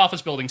 we've got an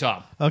office building,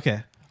 Tom.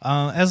 Okay.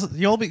 As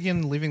you all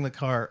begin leaving the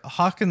car,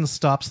 Hawkins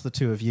stops the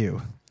two of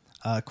you.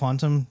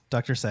 Quantum,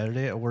 Dr.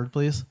 Saturday, a word,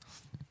 please.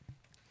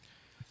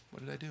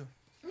 What did I do?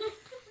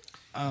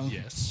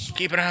 Yes.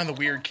 Keep an eye on the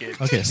weird kid.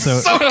 Okay, so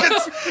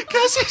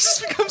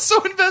Cassie's become so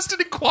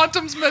invested in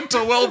Quantum's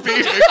mental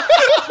well-being.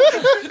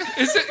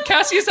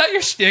 Cassie, is that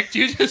your shtick? Do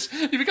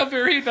you become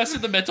very invested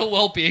in the mental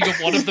well-being of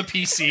one of the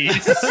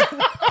PCs?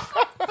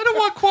 I don't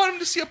want Quantum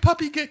to see a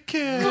puppy get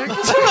kicked.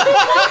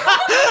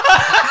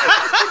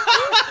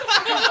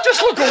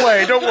 Just look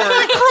away. Don't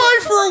worry. Cry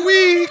for a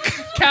week.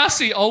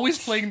 Cassie,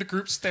 always playing the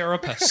group's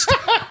therapist.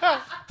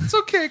 It's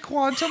okay,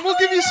 Quantum. We'll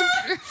give you some...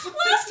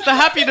 the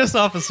happiness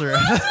officer.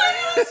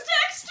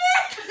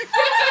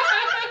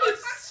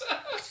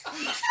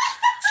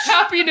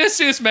 Happiness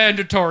is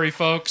mandatory,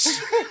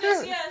 folks.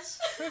 Yes.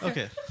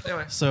 Okay.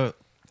 Anyway. So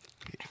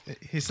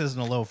he says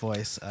in a low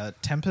voice,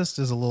 Tempest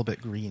is a little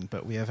bit green,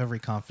 but we have every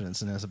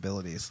confidence in his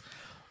abilities.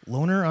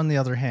 Loner, on the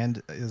other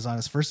hand, is on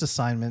his first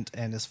assignment,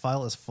 and his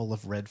file is full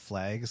of red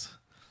flags.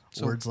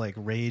 Words like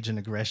rage and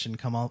aggression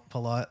come up a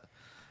lot.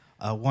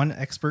 One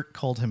expert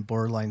called him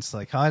borderline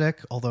psychotic,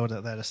 although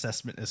that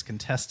assessment is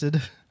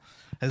contested.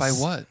 By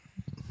what?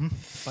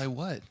 By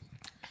what?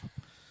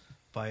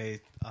 By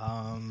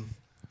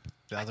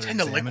the other tend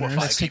to examiners.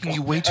 liquefy. It's taking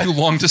you way too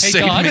long to say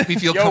to Todd. make me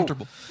feel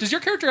comfortable. Does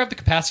your character have the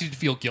capacity to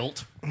feel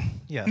guilt?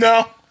 Yeah.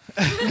 No.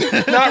 Not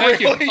Thank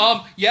really. you.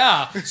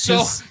 Yeah. So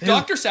His-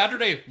 Dr.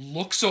 Saturday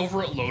looks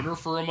over at Loner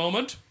for a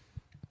moment,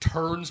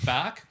 turns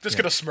back. Just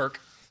gonna smirk.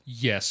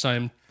 Yes,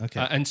 I'm.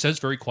 Okay. And says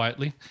very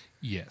quietly,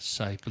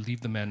 "Yes, I believe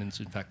the man is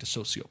in fact a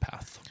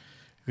sociopath."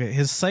 Okay,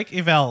 his psych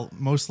eval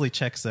mostly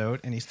checks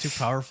out, and he's too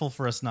powerful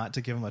for us not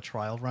to give him a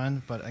trial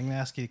run, but I'm going to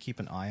ask you to keep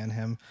an eye on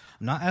him.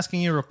 I'm not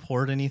asking you to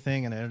report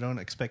anything, and I don't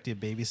expect you to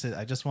babysit.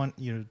 I just want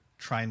you to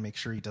try and make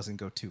sure he doesn't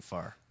go too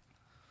far.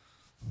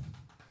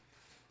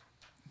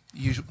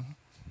 Usually.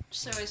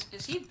 So is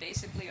he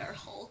basically our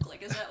Hulk?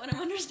 Like, is that what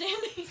I'm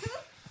understanding?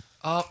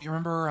 Oh, you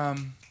remember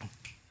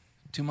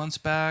 2 months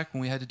back when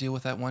we had to deal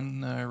with that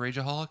one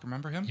rageaholic?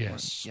 Remember him?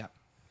 Yes. Yeah.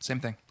 Same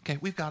thing. Okay,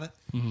 we've got it.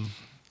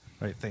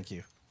 Right, thank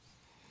you.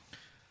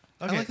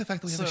 I like the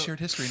fact that we have a shared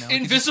history now.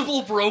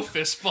 Invisible bro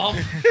fist bump.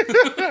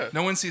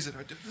 No one sees it.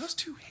 Do those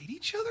two hate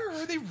each other,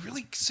 or are they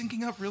really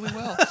syncing up really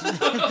well?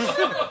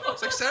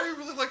 It's like Saturday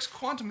really likes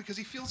Quantum because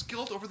he feels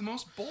guilt over the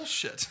most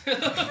bullshit.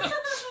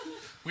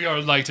 We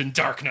are light and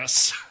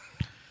darkness.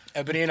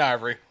 Ebony and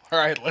Ivory. All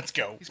right, let's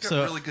go. He's got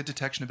So- really good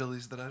detection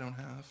abilities that I don't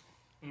have.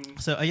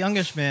 So a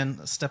youngish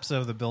man steps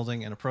out of the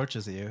building and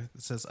approaches you.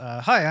 It says,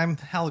 hi, I'm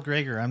Hal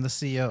Greger. I'm the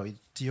CEO.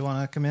 Do you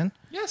want to come in?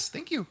 Yes,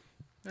 thank you.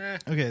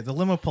 Okay, the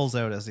limo pulls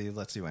out as he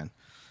lets you in.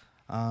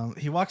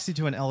 He walks you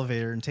to an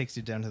elevator and takes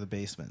you down to the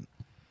basement.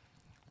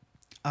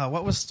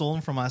 What was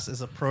stolen from us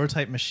is a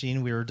prototype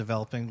machine we were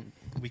developing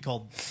we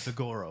called the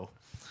Goro.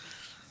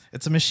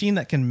 It's a machine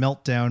that can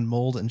melt down,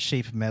 mold, and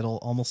shape metal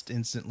almost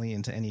instantly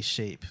into any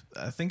shape.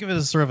 Think of it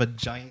as sort of a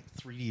giant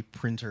 3D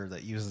printer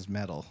that uses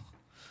metal.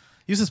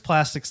 Uses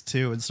plastics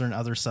too and certain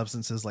other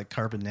substances like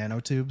carbon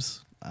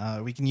nanotubes.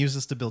 We can use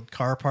this to build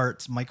car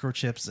parts,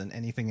 microchips, and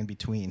anything in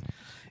between.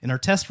 In our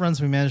test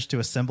runs, we managed to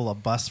assemble a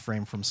bus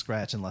frame from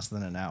scratch in less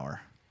than an hour.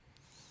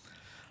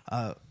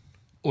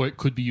 Or it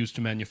could be used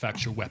to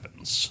manufacture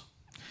weapons.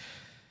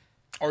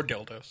 Or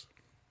dildos.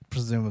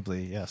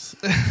 Presumably, yes.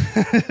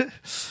 I'm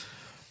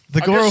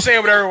just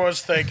saying what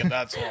everyone's thinking,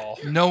 that's all.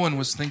 No one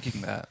was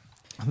thinking that.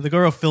 The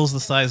Goro fills the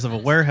size of a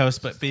warehouse,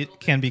 but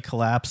can be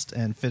collapsed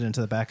and fit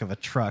into the back of a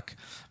truck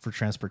for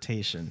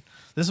transportation.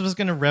 This was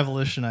going to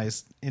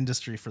revolutionize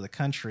industry for the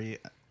country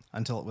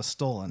until it was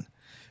stolen.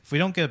 If we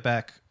don't get it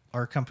back,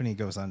 our company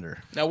goes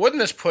under. Now, wouldn't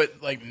this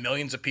put like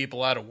millions of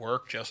people out of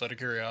work, just out of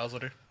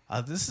curiosity?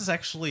 This is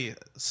actually,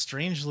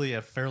 strangely,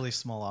 a fairly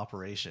small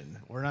operation.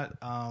 We're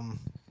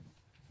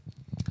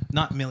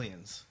not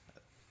millions,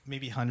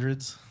 maybe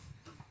hundreds.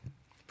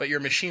 But your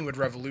machine would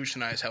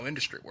revolutionize how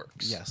industry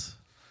works. Yes.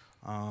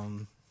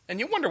 And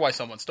you wonder why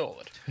someone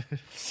stole it.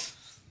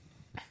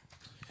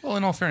 Well,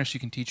 in all fairness, you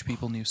can teach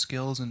people new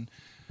skills and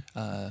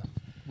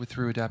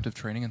through adaptive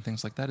training and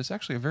things like that. It's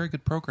actually a very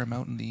good program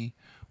out in the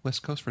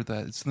West Coast for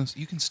that.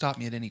 You can stop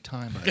me at any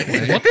time. By the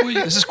way. What were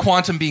you- This is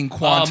quantum being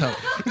quantum.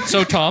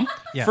 So, Tom,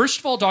 Yeah. first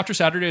of all, Dr.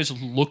 Saturday is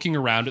looking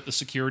around at the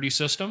security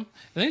system, and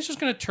then he's just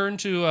going to turn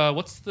to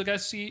what's the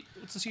guy's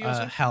what's the CEO's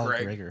name? Hal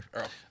Greg. Gregor.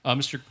 Oh.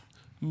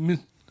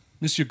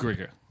 Mr.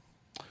 Gregor,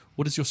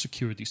 what is your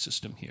security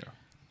system here?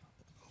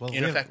 Well,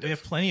 Ineffective. we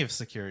have plenty of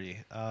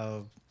security.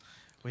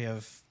 We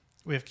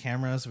have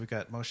cameras. We've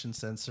got motion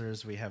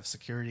sensors. We have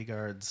security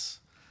guards.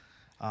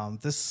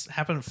 This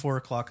happened at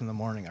 4:00 in the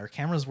morning. Our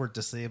cameras were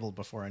disabled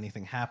before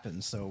anything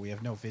happened, so we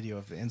have no video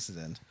of the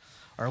incident.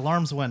 Our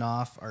alarms went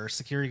off. Our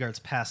security guards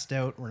passed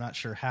out. We're not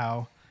sure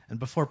how. And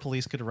before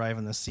police could arrive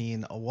on the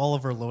scene, a wall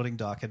of our loading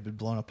dock had been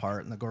blown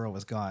apart, and the Goro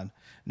was gone.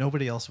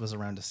 Nobody else was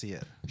around to see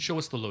it. Show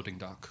us the loading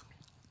dock.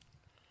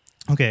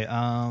 Okay,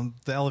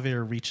 the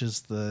elevator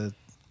reaches the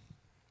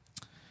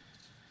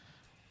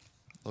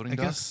Loading I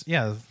dock? guess,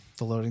 yeah,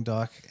 the loading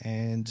dock,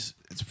 and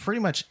it's pretty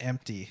much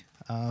empty.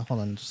 Hold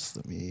on, just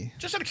let me...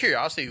 Just out of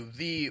curiosity,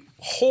 the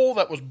hole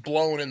that was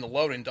blown in the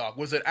loading dock,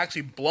 was it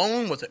actually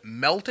blown? Was it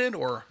melted?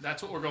 Or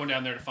That's what we're going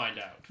down there to find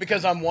out.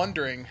 because I'm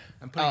wondering.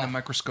 I'm putting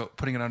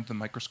it under the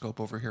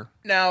microscope over here.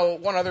 Now,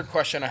 one other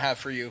question I have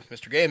for you,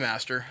 Mr. Game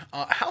Master.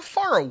 How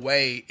far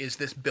away is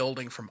this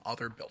building from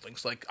other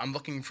buildings? Like, I'm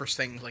looking for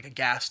things like a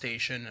gas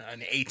station,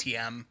 an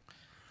ATM.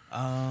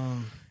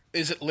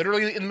 Is it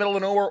literally in the middle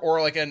of nowhere, or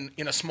like in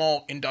a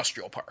small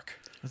industrial park?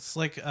 It's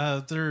like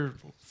there are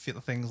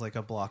things like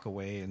a block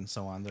away and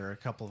so on. There are a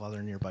couple of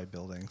other nearby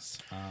buildings.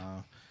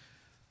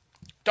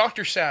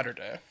 Dr.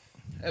 Saturday,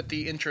 at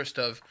the interest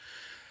of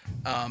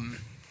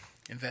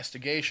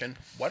investigation,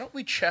 why don't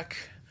we check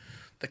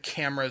the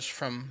cameras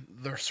from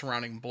the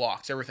surrounding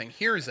blocks? Everything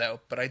here is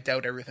out, but I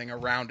doubt everything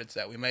around it's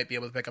out. We might be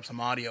able to pick up some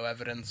audio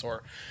evidence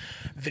or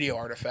video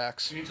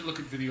artifacts. We need to look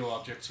at video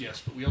objects,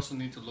 yes, but we also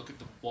need to look at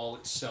the wall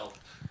itself.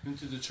 We need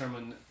to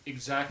determine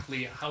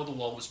exactly how the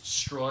wall was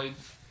destroyed.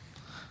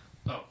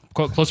 Oh,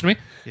 closer to me?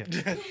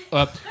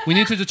 Yeah. We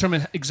need to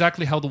determine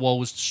exactly how the wall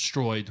was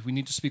destroyed. We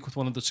need to speak with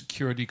one of the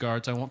security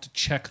guards. I want to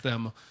check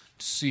them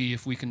to see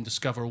if we can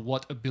discover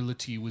what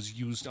ability was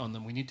used on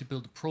them. We need to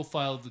build a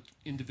profile of the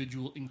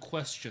individual in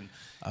question.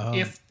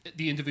 If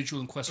the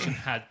individual in question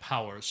had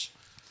powers.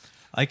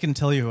 I can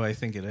tell you who I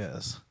think it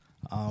is.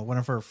 One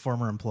of our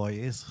former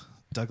employees,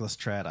 Douglas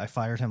Tradd. I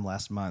fired him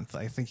last month.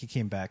 I think he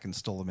came back and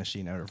stole a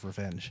machine out of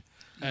revenge.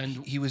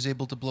 And He was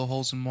able to blow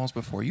holes in walls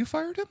before you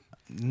fired him?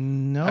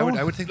 No,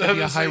 I would think that'd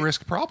be a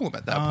high-risk problem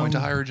at that point to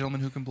hire a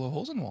gentleman who can blow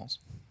holes in walls.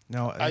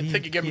 No, I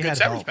think you give him a good had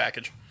severance help.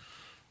 package.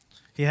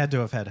 He had to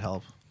have had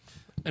help.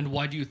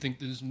 why do you think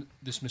this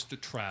Mr.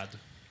 Trad?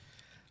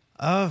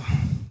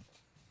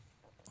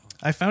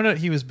 I found out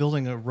he was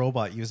building a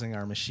robot using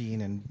our machine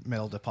and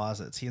metal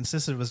deposits. He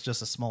insisted it was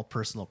just a small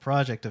personal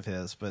project of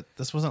his, but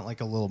this wasn't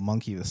like a little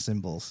monkey with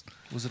symbols.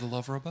 Was it a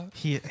love robot?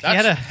 He had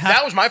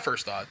That was my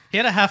first thought. he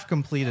had a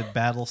half-completed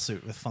battle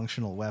suit with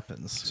functional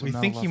weapons. We not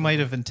a think he love might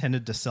have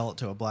intended to sell it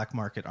to a black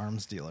market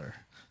arms dealer.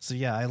 So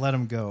yeah, I let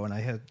him go, and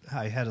I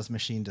had his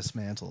machine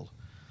dismantled.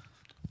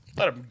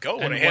 Let him go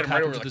And and I what hand him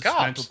right happened over to to the the cops.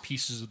 dismantled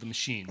pieces of the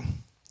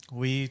machine?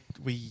 We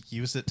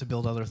used it to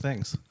build other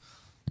things.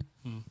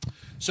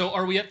 So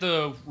are we at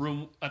the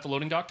room at the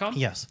loading dock, Tom?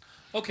 Yes.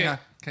 Okay. Yeah.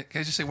 Can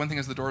I just say one thing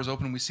as the door is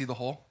open and we see the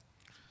hole?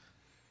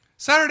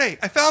 Saturday,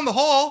 I found the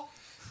hole!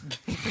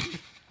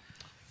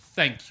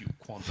 Thank you,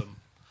 Quantum.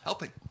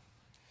 Helping.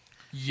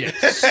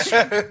 Yes.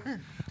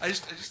 I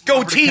just Go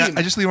leave over to team!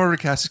 I just leave over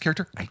to Cass's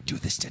character. I do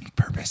this on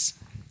purpose.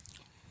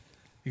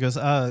 He goes,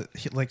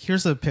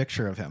 here's a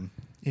picture of him.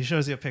 He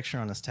shows you a picture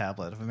on his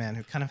tablet of a man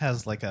who kind of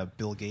has like a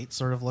Bill Gates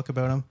sort of look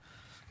about him.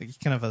 Like, he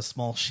kind of a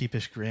small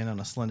sheepish grin on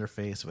a slender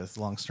face with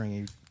long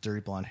stringy dirty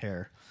blonde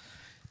hair.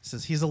 He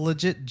says he's a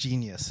legit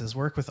genius. His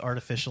work with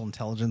artificial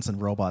intelligence and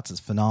robots is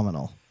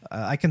phenomenal.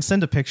 I can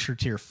send a picture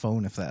to your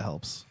phone if that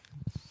helps.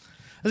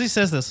 As he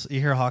says this, you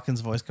hear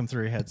Hawkins' voice come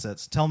through your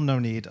headsets. Tell him no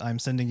need. I'm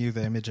sending you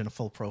the image in a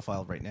full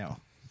profile right now.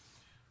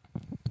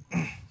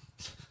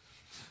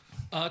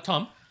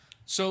 Tom,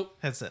 so,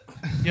 Headset.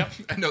 yep.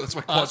 I know, that's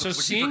why So Quantum's like,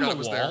 he seeing forgot the it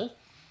was there.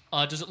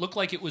 wall, does it look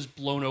like it was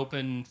blown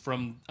open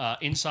from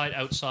inside,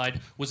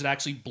 outside? Was it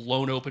actually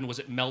blown open? Was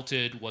it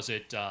melted? Was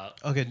it...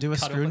 Okay, do a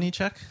cut scrutiny open?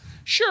 check.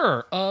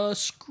 Sure.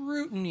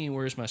 Scrutiny.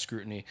 Where's my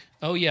scrutiny?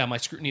 Oh, yeah, my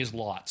scrutiny is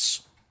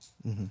lots.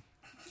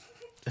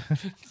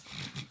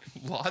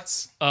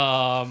 Lots?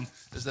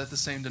 Is that the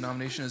same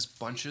denomination as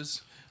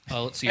bunches?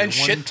 Let's see. And 1,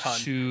 shit ton.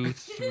 2,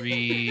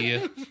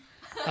 3...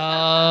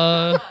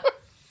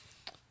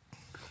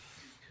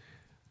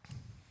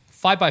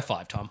 5 by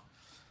 5, Tom.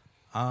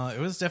 It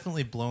was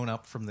definitely blown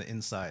up from the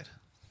inside.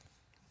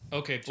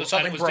 Okay, So but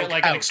something it was broke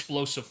like an out.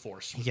 explosive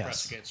force was Yes.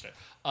 pressed against it.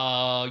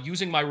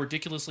 Using my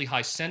ridiculously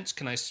high sense,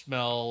 can I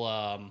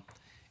smell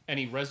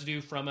any residue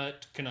from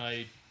it? Can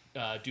I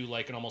do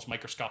like an almost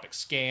microscopic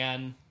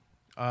scan?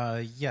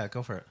 Yeah,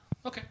 go for it.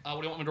 Okay, what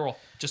do you want me to roll?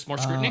 Just more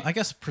scrutiny? I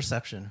guess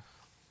perception.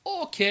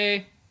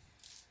 Okay.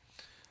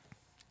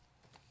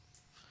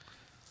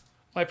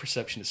 My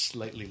perception is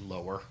slightly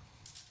lower.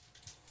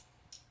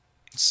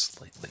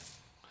 Slightly.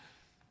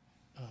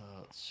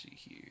 Let's see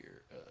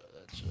here.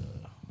 That's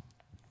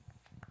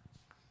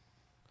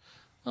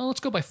Let's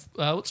go with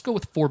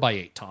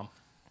 4x8, Tom.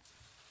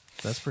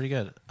 That's pretty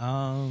good.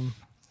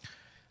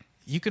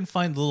 You can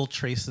find little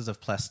traces of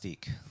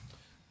plastique.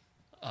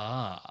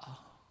 None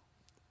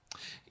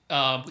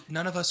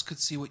of us could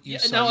see what you Yeah,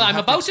 saw. no, You I'm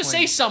have about to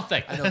explain. say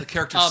something. I know the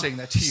character's saying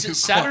that to you.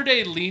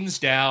 Saturday leans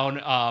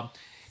down.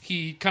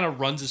 He kind of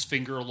runs his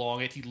finger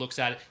along it. He looks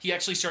at it. He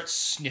actually starts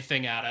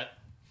sniffing at it.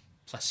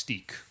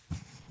 Plastique.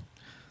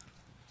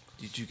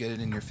 Did you get it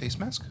in your face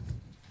mask?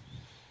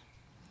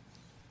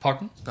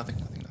 Pardon?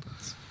 Nothing.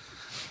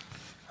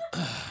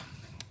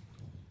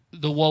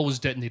 The wall was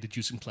detonated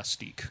using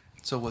plastique.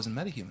 So it wasn't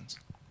metahumans.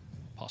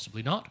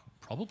 Possibly not.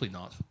 Probably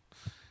not.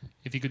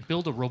 If he could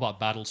build a robot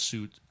battle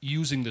suit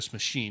using this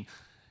machine,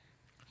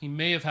 he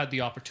may have had the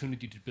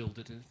opportunity to build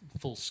it in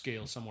full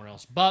scale somewhere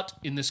else. But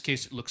in this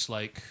case, it looks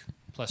like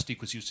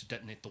plastique was used to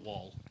detonate the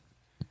wall.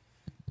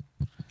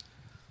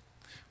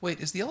 Wait,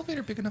 is the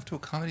elevator big enough to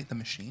accommodate the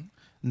machine?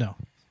 No.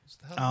 So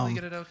the hell do they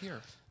get it out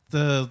here?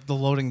 The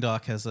loading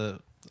dock has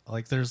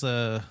there's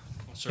a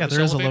Service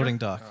there is a elevator? loading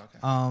dock.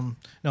 Oh, okay.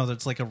 No,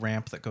 there's like a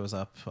ramp that goes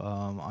up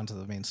onto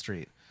the main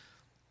street.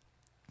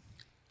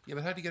 Yeah,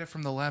 but how did you get it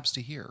from the labs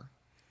to here?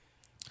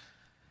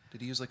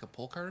 Did he use like a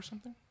pull cart or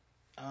something?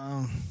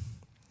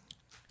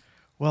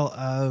 Well,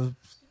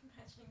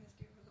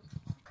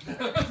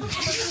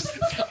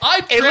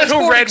 I'm A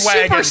little red transporting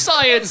super wagon.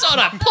 science on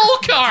a pull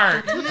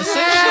cart.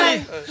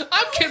 essentially,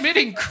 I'm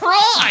committing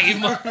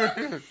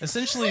crime.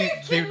 essentially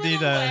they need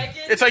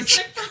It's like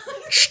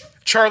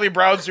Charlie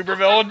Brown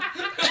supervillain.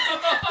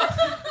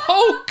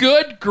 Oh,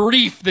 good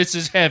grief! This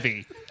is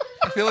heavy.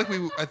 I feel like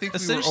I think we were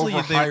essentially they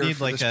overhired need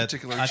for like this a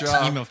particular team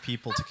job. of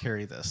people to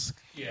carry this.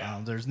 Yeah.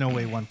 There's no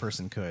way one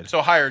person could.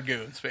 So hired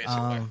goons,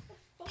 basically.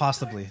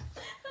 Possibly.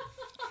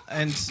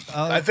 And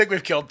I think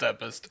we've killed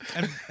Tempest.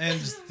 and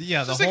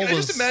yeah, the Just whole like, I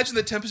was just imagine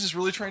that Tempest is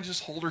really trying to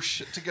just hold her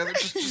shit together,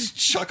 just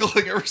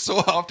chuckling every so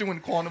often when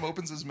Quantum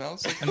opens his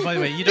mouth. It's like, And by the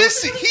way, you don't.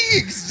 he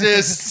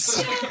exists.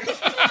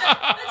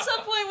 At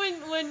some point,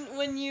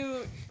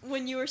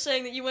 when you were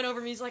saying that you went over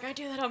me, he's like, I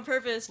do that on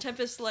purpose.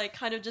 Tempest like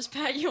kind of just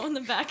pat you on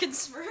the back and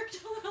smirked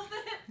a little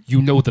bit.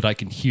 You know that I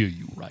can hear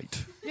you,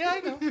 right? Yeah, I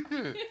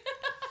know.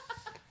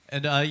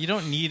 And you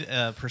don't need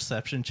a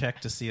perception check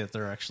to see that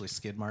there are actually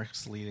skid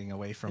marks leading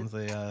away from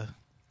the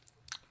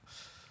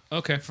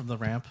Okay.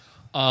 ramp.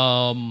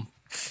 We'll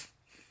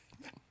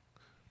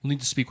need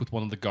to speak with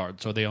one of the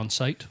guards. Are they on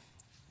site?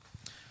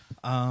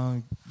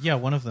 Yeah,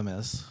 one of them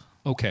is.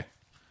 Okay.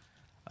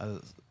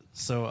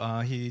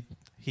 So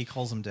he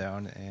calls him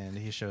down, and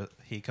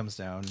he comes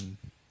down.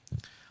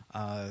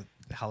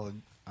 Hal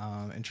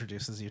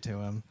introduces you to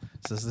him.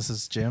 Says, "This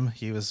is Jim.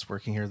 He was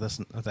working here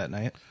that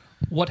night."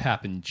 What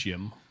happened,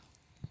 Jim?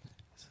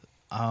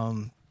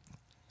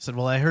 Said,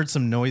 "Well, I heard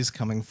some noise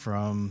coming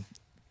from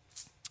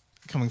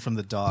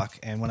the dock,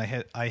 and when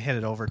I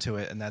headed over to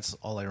it, and that's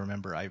all I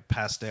remember. I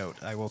passed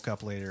out. I woke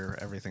up later.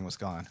 Everything was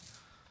gone."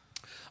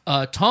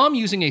 Tom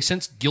using a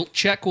sense guilt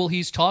check while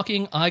he's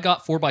talking. I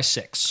got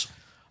 4x6.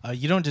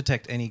 You don't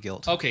detect any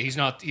guilt. Okay, he's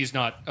not.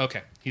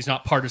 Okay, he's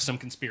not part of some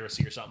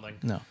conspiracy or something.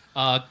 No.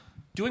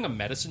 Doing a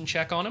medicine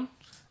check on him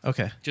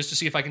Okay. just to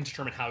see if I can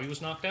determine how he was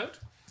knocked out.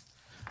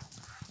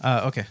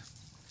 Okay.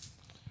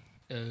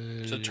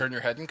 So turn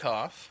your head and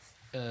cough.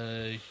 You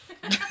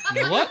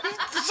know what?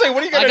 Say,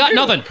 what are you gonna I got do?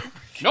 nothing.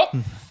 Nope.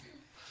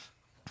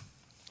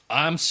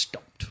 I'm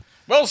stumped.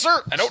 Well,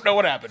 sir, I don't know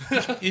what happened.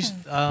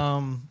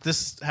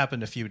 This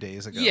happened a few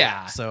days ago.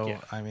 Yeah, So yeah.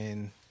 I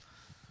mean,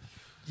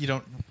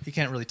 you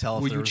can't really tell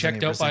if Were there you was checked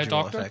any out by a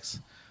residual doctor? effects.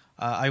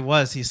 I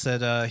was. He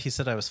said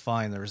I was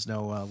fine. There was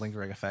no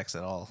lingering effects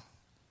at all.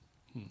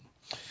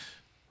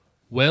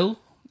 Well,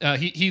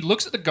 he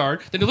looks at the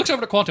guard, then he looks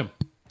over to Quantum.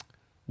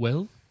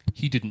 Well,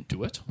 he didn't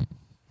do it.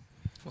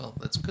 Well,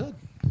 that's good.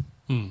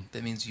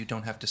 That means you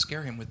don't have to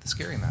scare him with the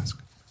scary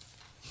mask.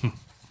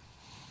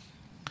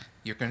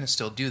 You're going to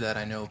still do that,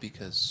 I know,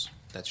 because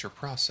that's your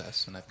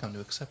process, and I've come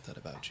to accept that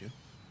about you.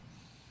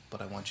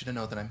 But I want you to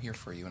know that I'm here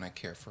for you, and I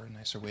care for a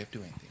nicer way of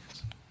doing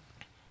things.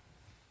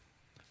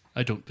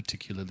 I don't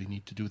particularly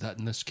need to do that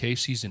in this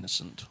case. He's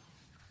innocent.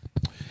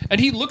 And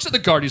he looks at the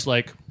guard. He's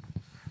like,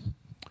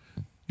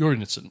 "You're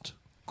innocent.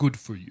 Good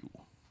for you."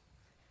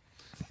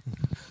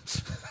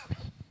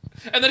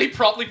 And then he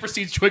promptly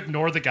proceeds to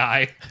ignore the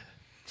guy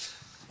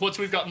once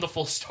we've gotten the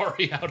full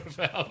story out of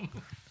him.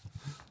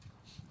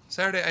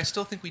 Saturday, I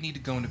still think we need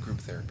to go into group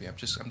therapy. I'm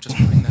just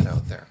putting that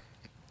out there.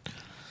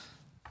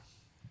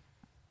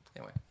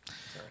 Anyway.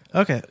 Sorry.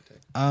 Okay.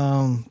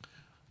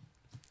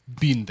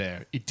 Been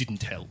there. It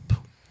didn't help.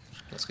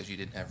 That's because you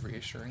didn't have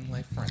reassuring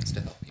life friends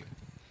to help you.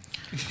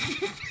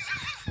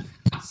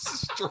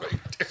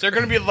 Is there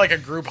going to be like a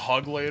group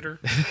hug later?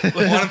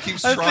 Quantum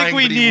keeps I trying, think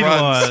we but he need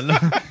runs.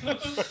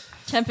 one.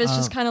 Tempest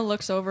just kind of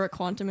looks over at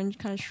Quantum and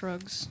kind of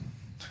shrugs.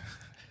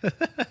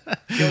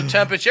 Yo,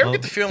 Tempest, you ever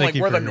get the feeling thank like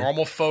you we're for the your-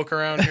 normal folk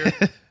around here?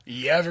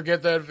 You ever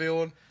get that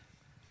feeling?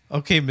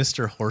 Okay,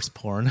 Mr. Horse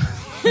Porn.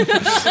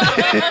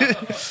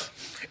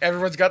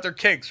 Everyone's got their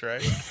kinks,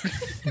 right?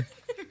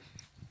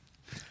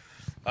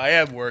 I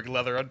am wearing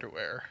leather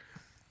underwear.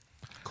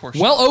 course.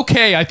 Well,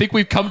 okay. I think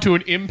we've come to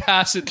an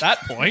impasse at that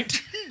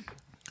point.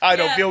 I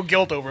don't feel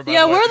guilt over. By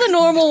Yeah, the way. we're the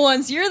normal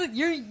ones. You're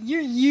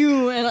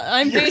you, and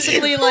I'm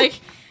basically like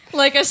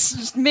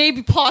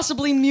maybe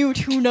possibly mute.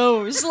 Who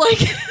knows? Like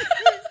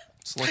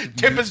Selected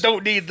Tempest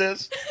don't need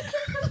this.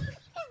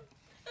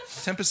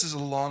 Tempest is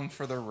along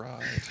for the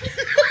ride.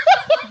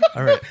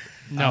 All right.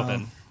 Now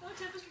then.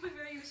 Tempest will be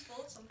very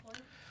useful at some point.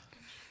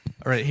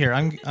 All right, here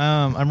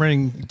I'm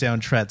writing down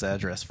Tred's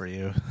address for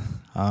you.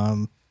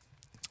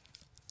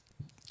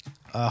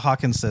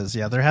 Hawkins says,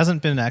 "Yeah, there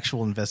hasn't been an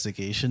actual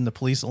investigation. The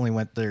police only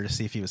went there to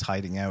see if he was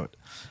hiding out.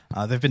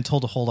 They've been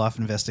told to hold off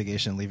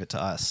investigation and leave it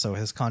to us. So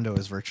his condo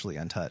is virtually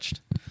untouched."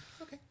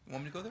 Okay. You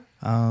want me to go there?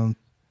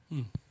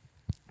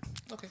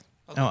 Okay.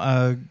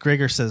 Now,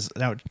 Gregor says,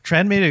 "Now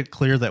Tred made it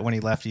clear that when he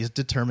left, he's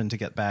determined to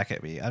get back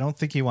at me. I don't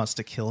think he wants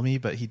to kill me,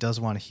 but he does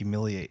want to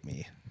humiliate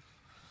me.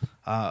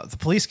 The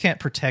police can't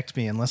protect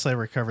me unless I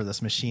recover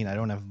this machine. I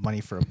don't have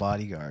money for a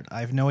bodyguard. I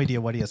have no idea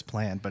what he has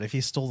planned, but if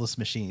he stole this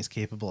machine, he's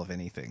capable of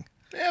anything."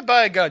 Yeah,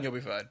 buy a gun, you'll be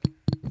fine.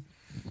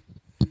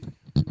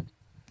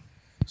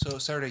 So,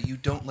 Saturday, you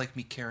don't like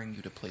me carrying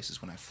you to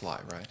places when I fly,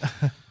 right?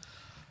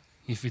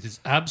 If it is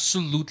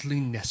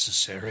absolutely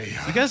necessary.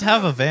 You guys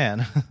have a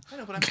van. I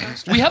know, but I'm trying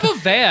to We have a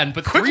van,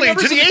 but Quickly, three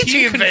members to the of the team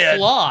A-team can van.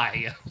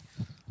 fly.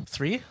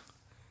 3?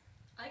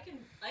 I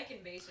can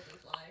basically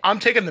fly. I'm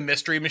taking the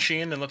mystery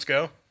machine and let's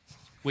go.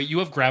 Wait, you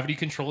have gravity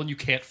control and you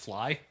can't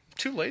fly?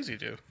 Too lazy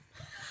to.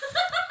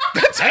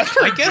 That's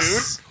effort, dude.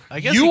 I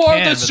guess You you are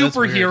can, the but that's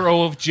weird.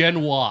 superhero of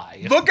Gen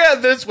Y. Look at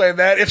it this way,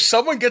 man. If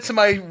someone gets in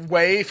my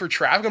way for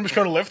traffic, I'm just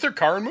going to lift their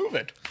car and move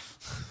it.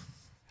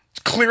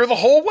 Clear the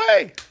whole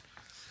way.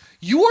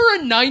 You are a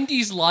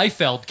 90s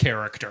Liefeld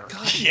character.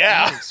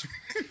 Yeah. Guys,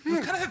 we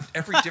kind of have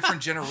every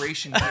different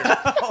generation here.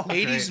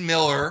 80s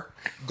Miller,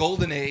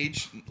 Golden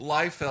Age,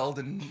 Liefeld,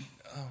 and...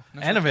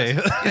 Anime.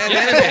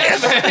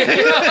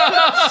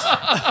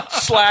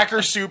 Slacker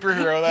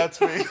superhero, that's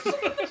me.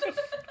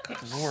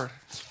 Good Lord.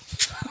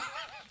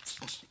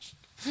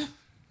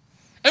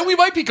 And we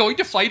might be going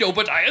to fight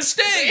Obadiah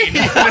Stane.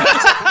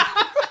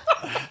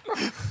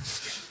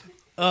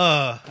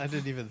 I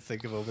didn't even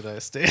think of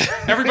Obadiah Stane.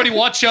 Everybody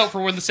watch out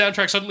for when the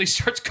soundtrack suddenly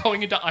starts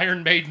going into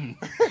Iron Maiden.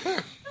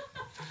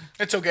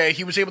 It's okay.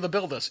 He was able to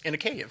build us in a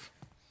cave.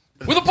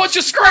 With a bunch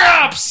of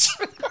scraps!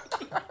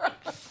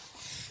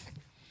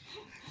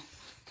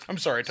 I'm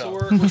sorry, Tom.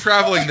 So we're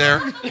traveling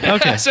there.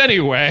 Okay. Yes,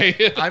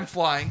 anyway. I'm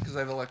flying because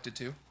I've elected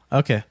to.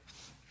 Okay.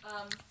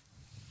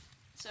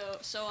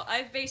 So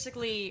I've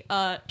basically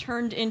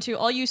turned into,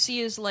 all you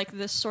see is like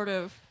this sort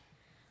of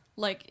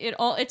like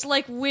it's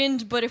like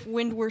wind, but if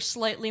wind were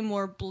slightly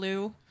more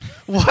blue.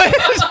 What?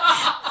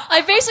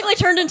 I basically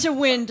turned into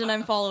wind and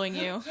I'm following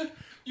you.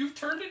 You've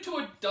turned into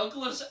a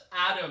Douglas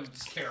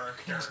Adams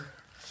character.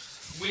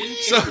 Wind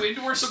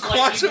were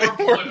Quantum-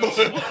 Well,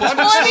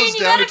 I mean,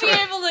 you gotta be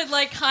able to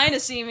like kind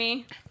of see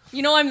me.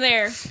 You know I'm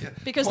there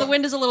because the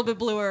wind is a little bit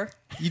bluer.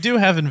 You do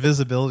have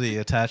invisibility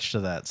attached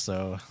to that,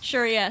 so...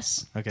 Sure,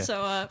 yes. Okay.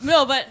 So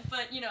no, but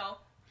you know,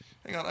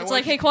 Hang on. it's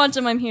like, hey,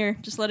 Quantum, I'm here.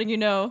 Just letting you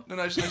know. No,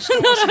 I just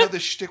want to see how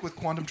this shtick with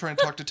Quantum trying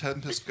to talk to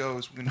Tempest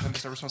goes when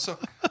Tempest never responds. So,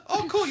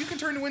 oh, cool, you can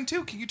turn to wind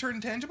too. Can you turn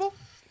intangible?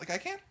 Like I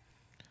can?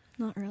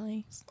 Not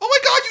really. Oh my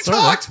god, you Sort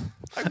of. talked!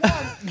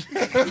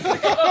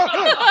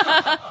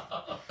 I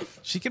won.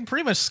 She can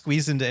pretty much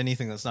squeeze into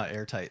anything that's not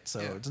airtight, so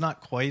it's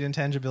not quite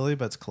intangibility,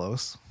 but it's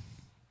close.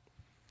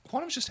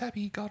 Quantum's just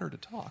happy he got her to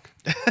talk.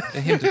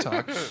 And him to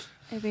talk.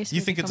 I basically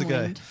You think it's a become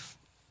guy. wind.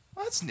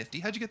 Well, that's nifty.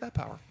 How'd you get that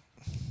power?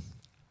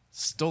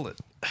 Stole it.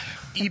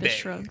 Tempest eBay.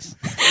 shrugs.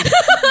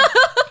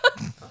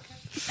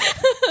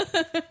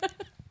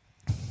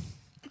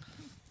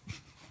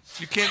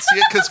 You can't see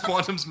it because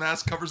Quantum's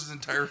mask covers his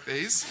entire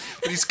face,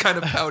 but he's kind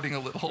of pouting a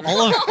little.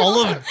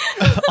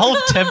 All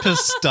of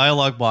Tempest's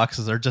dialogue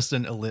boxes are just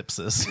an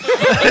ellipsis.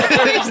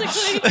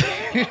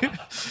 Basically.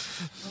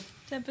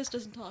 Tempest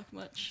doesn't talk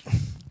much.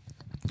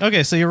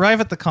 Okay, so you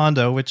arrive at the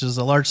condo, which is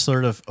a large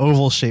sort of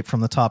oval shape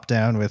from the top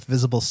down with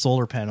visible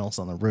solar panels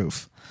on the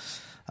roof.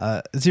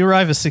 As you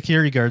arrive, a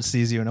security guard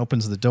sees you and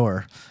opens the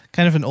door.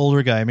 Kind of an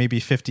older guy, maybe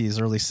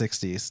 50s, early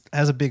 60s.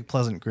 Has a big,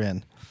 pleasant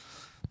grin.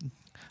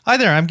 Hi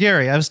there, I'm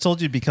Gary. I was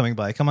told you'd be coming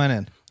by. Come on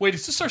in. Wait,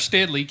 is this our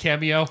Stan Lee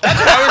cameo? Please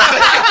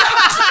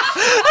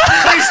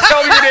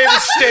tell me your name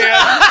is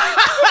Stan.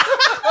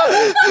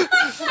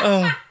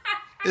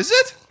 Is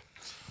it?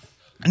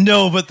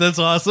 No, but that's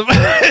awesome.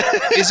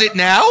 Is it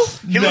now?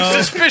 He looks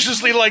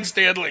suspiciously like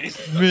Stanley.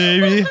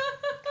 Maybe.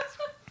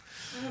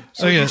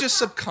 So Okay. you just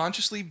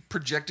subconsciously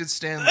projected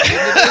Stan Lee into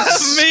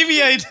this?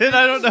 Maybe I did.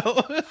 I don't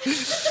know.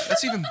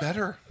 That's even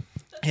better.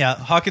 Yeah,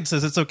 Hawkins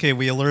says it's okay.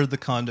 We alerted the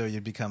condo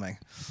you'd be coming.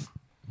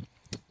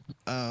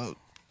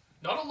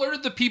 Not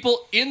alerted the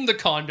people in the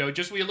condo,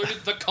 just we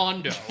alerted the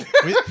condo.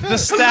 The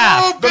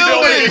staff. The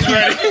building is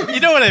ready. You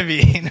know what I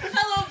mean.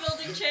 Hello,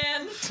 Building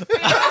Chan.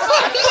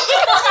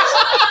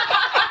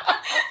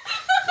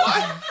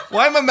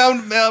 Why am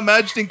I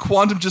imagining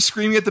Quantum just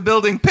screaming at the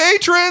building,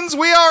 "Patrons,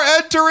 we are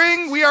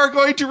entering! We are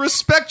going to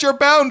respect your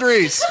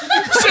boundaries!"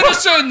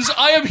 Citizens,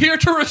 I am here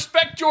to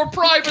respect your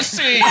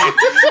privacy.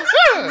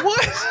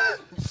 What?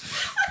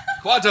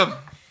 Quantum!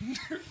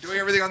 Doing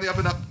everything on the up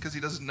and up because he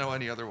doesn't know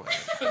any other way.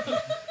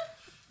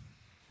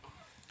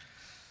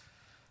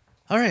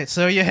 All right,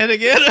 so you hit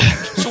again.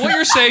 So what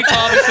you're saying,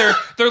 Tom, is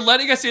they're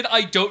letting us in.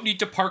 I don't need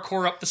to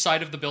parkour up the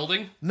side of the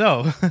building.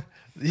 No,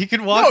 you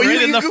can walk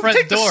right in the front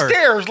take door. the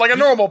stairs like a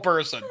normal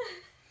person.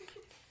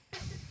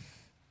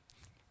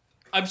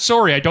 I'm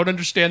sorry, I don't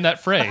understand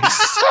that phrase.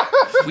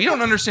 We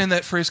don't understand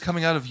that phrase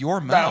coming out of your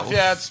No, mouth.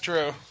 yeah, that's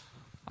true.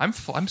 I'm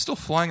still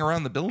flying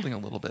around the building a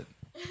little bit.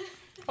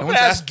 I'm going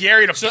to ask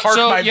Gary to park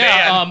my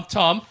van.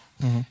 Tom.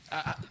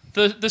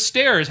 The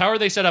stairs, how are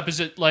they set up? Is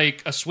it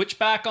like a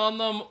switchback on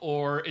them,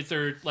 or is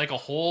there like a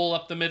hole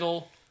up the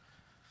middle?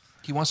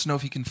 He wants to know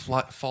if he can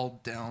fall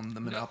down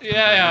them and up.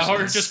 Yeah,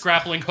 or just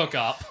grappling hook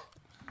up.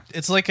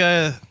 It's like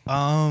a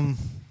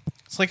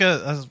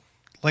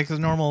like the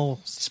normal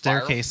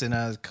staircase in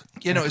a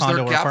You know, a is there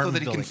condo a or gap though apartment that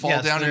he can building. fall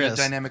Yes, down in there a is.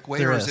 dynamic way,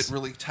 There or is is. it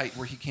really tight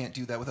where he can't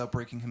do that without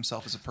breaking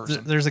himself as a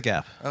person? There's a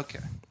gap. Okay.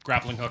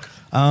 Grappling hook.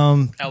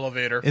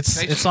 Elevator.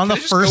 It's on the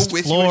can I just go first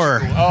with you as floor.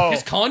 you go? Oh,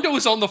 His condo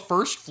is on the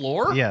first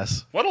floor?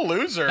 Yes. what a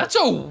loser. That's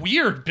a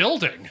weird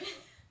building.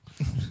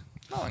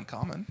 Not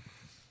uncommon.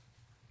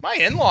 My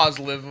in-laws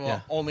live Yeah.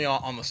 only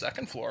on the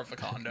second floor of the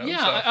condo. Yeah,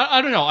 so.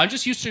 I don't know. I'm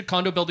just used to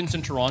condo buildings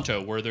in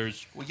Toronto where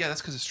there's... Well, yeah,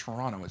 that's because it's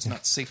Toronto. It's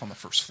not safe on the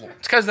first floor.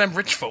 It's because them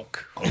rich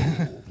folk.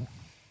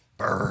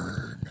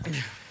 Burn.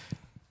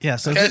 Yeah.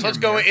 So Okay, so let's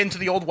go into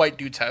the old white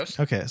dude's house.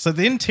 Okay, so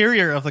the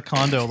interior of the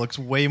condo looks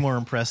way more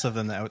impressive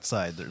than the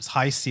outside. There's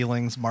high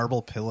ceilings,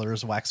 marble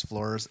pillars, wax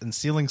floors, and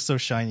ceilings so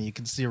shiny you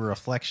can see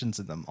reflections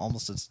in them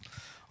almost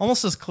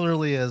as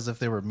clearly as if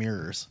they were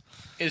mirrors.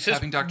 Is his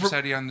Having Dr.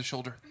 Sadie on the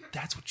shoulder.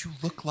 That's what you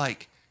look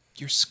like.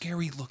 You're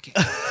scary looking.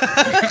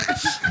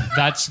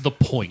 That's the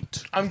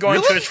point. I'm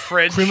going to his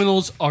fridge.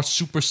 Criminals are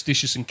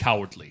superstitious and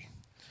cowardly.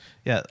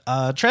 Yeah,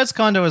 Tred's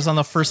condo is on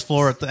the first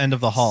floor at the end of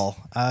the hall.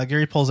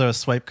 Gary pulls out a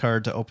swipe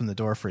card to open the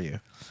door for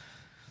you.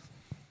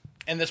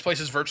 And this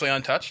place is virtually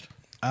untouched?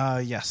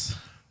 Yes.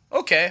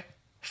 Okay.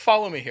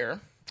 Follow me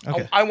here.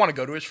 Okay. I want to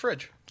go to his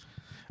fridge.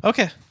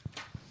 Okay.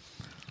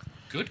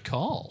 Good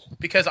call.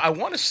 Because I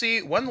want to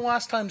see when the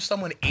last time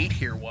someone ate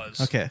here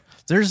was. Okay.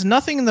 There's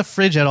nothing in the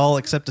fridge at all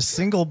except a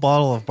single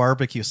bottle of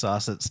barbecue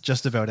sauce that's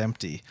just about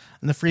empty.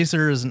 And the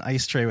freezer is an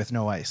ice tray with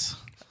no ice.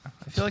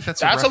 I feel like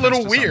that's That's a little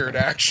reference to weird,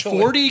 something. actually.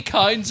 40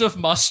 kinds of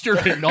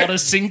mustard and not a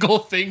single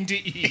thing to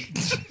eat.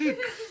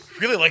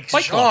 Really like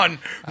Fight Sean.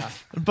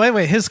 By the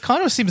way, his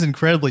condo seems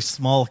incredibly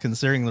small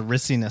considering the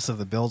riskiness of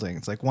the building.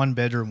 It's like one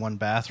bedroom, one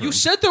bathroom. You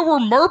said there were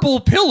marble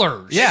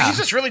pillars. Yeah. He's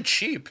just really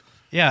cheap.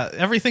 Yeah,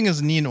 everything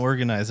is neat and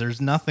organized.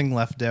 There's nothing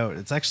left out.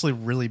 It's actually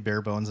really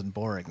bare bones and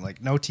boring.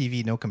 Like no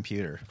TV, no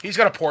computer. He's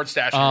got a porn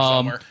stash here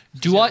somewhere.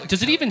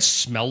 Does it even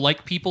smell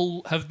like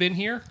people have been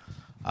here?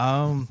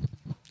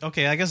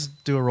 Okay, I guess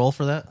do a roll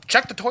for that.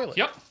 Check the toilet.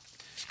 Yep.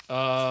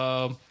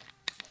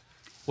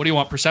 What do you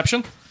want?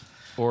 Perception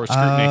or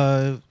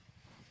scrutiny?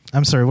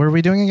 I'm sorry, what are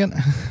we doing again?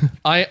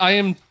 I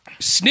am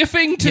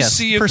sniffing to Yes,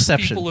 see if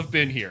perception. people have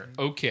been here.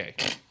 Okay.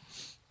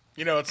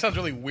 You know, it sounds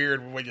really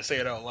weird when you say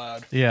it out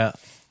loud. Yeah.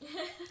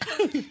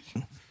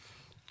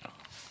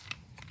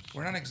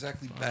 We're not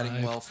exactly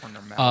batting well from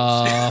their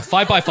mouths.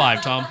 5 by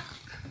 5, Tom.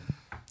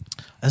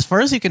 As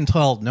far as you can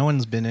tell, no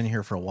one's been in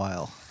here for a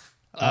while.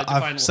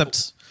 Define-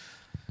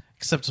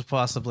 Except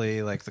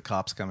possibly like the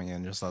cops coming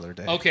in just the other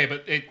day. Okay,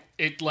 but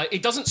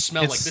it doesn't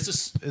smell like this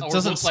is. It or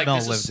doesn't look like smell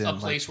this is lived a in,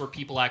 place where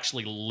people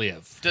actually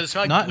live. Does it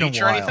smell like Not in a bleach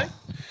or while.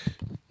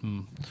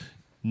 anything?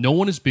 No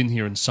one has been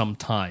here in some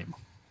time.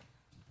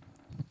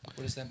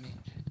 What does that mean?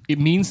 It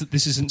means that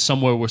this isn't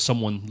somewhere where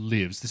someone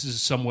lives. This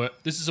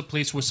is a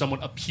place where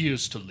someone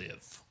appears to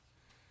live.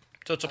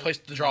 So it's a place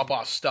to drop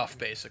off stuff,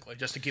 basically,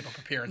 just to keep up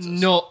appearances.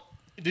 No,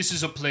 this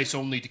is a place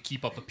only to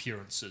keep up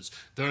appearances.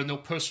 There are no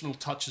personal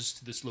touches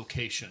to this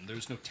location. There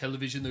is no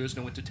television. There is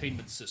no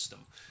entertainment system.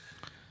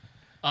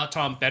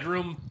 Tom,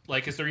 bedroom?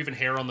 Like, is there even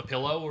hair on the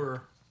pillow,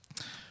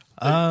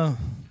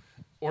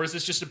 or is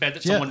this just a bed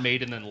that Yeah. someone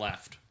made and then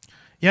left?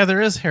 Yeah,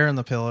 there is hair on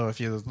the pillow if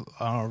you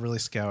really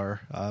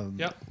scour.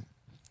 Yep.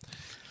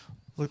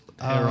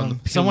 Hair on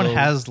the someone pillow.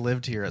 has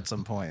lived here at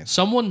some point.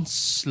 Someone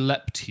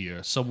slept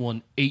here.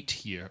 Someone ate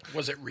here.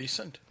 Was it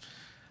recent?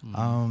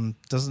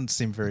 Doesn't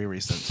seem very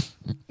recent.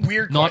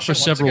 Weird Not question, for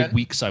once several again.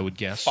 weeks, I would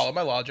guess. Follow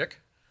my logic.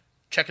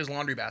 Check his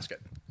laundry basket.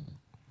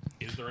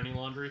 Is there any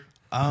laundry?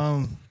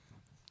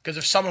 Because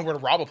if someone were to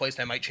rob a place,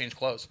 they might change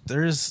clothes.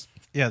 There's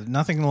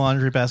nothing in the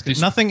laundry basket.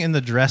 Nothing in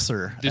the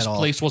dresser This at all.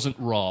 place wasn't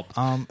robbed.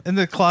 In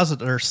the closet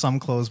there are some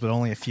clothes, but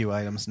only a few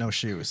items. No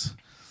shoes.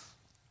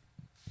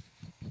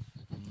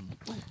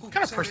 What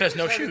kind of person has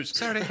no shoes?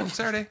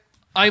 Saturday.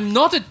 I'm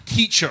not a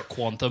teacher,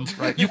 Quantum.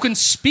 You can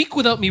speak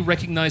without me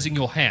recognizing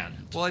your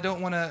hand. Well, I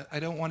don't want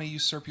to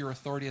usurp your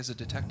authority as a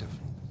detective,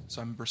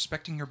 so I'm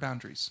respecting your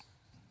boundaries.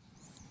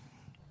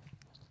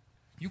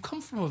 You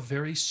come from a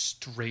very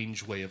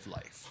strange way of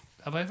life.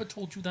 Have I ever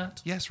told you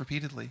that? Yes,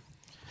 repeatedly.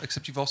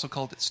 Except you've also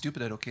called it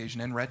stupid at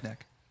occasion and redneck.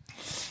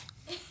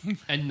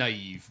 And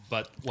naive,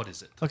 but what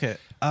is it? Okay.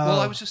 Well,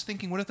 I was just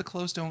thinking, what if the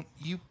clothes don't...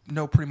 You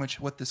know pretty much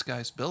what this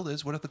guy's build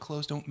is. What if the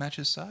clothes don't match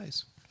his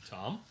size?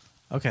 Tom?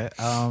 Okay.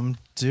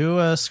 Do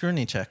a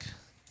scrutiny check.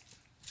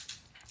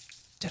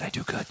 Did I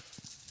do good?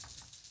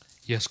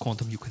 Yes,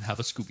 Quantum, you can have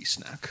a Scooby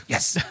snack.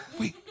 Yes.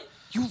 Wait,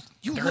 you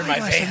They're lied in my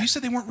last time. van. You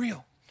said they weren't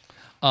real.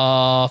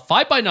 5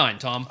 by 9,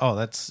 Tom. Oh,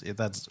 that's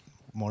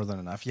more than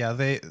enough. Yeah,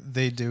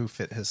 they do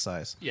fit his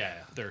size. Yeah,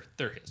 they're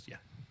his.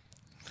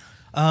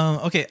 Yeah.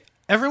 Okay.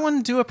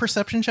 Everyone, do a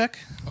perception check.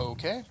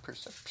 Okay,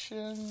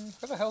 perception.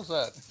 Where the hell's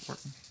that?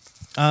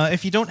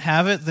 If you don't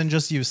have it, then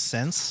just use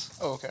sense.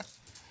 Oh, okay.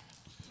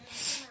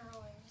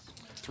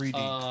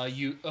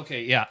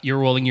 3D. Yeah, you're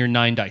rolling your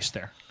 9 dice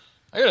there.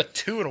 I got a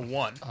 2 and a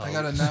 1. I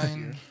got a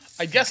 9.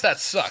 I guess that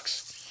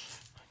sucks.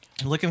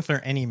 You're looking for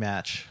any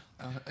match.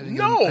 I didn't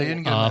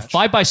get a match.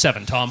 5 by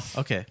 7, Tom.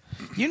 Okay.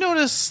 You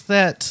notice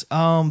that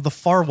the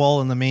far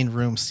wall in the main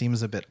room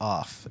seems a bit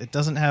off. It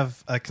doesn't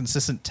have a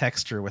consistent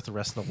texture with the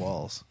rest of the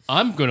walls.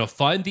 I'm gonna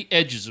find the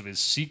edges of his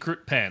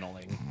secret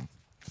paneling.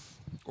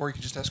 Or you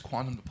could just ask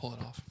Quantum to pull it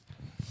off.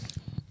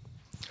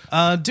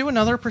 Do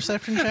another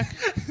perception check.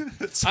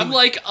 I'm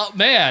like,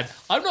 man,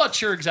 I'm not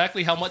sure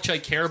exactly how much I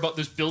care about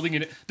this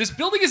building. This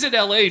building is in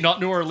L.A., not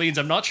New Orleans.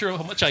 I'm not sure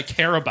how much I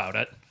care about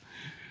it.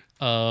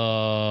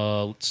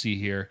 Let's see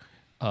here.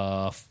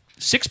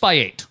 6 by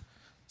 8.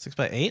 6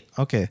 by 8?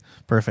 Okay,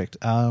 perfect.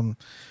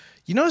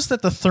 You notice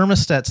that the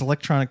thermostat's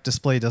electronic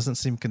display doesn't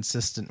seem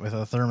consistent with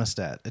a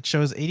thermostat. It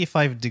shows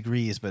 85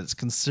 degrees, but it's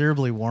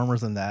considerably warmer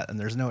than that, and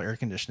there's no air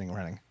conditioning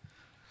running.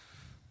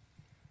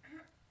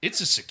 It's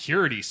a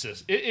security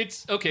system.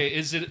 It's okay.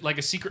 Is it like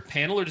a secret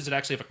panel, or does it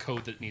actually have a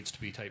code that needs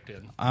to be typed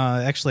in?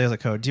 Actually has a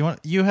code.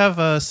 You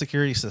have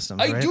security systems,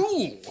 I right?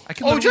 do.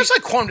 Just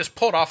like Quantum just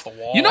pulled off the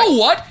wall. You know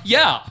what?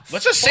 Yeah.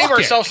 Let's just save Fuck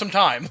it. ourselves some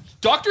time.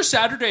 Dr.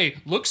 Saturday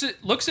looks at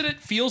it,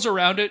 feels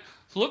around it,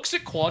 looks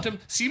at Quantum,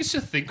 seems to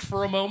think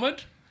for a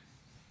moment.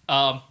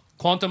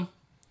 Quantum,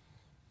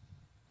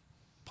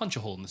 punch a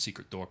hole in the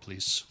secret door,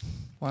 please.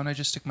 Why don't I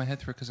just stick my head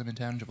through it because I'm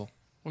intangible?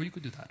 Or you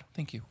could do that.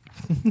 Thank you.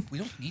 We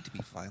don't need to be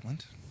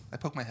violent. I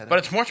poke my head But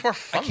out. it's much more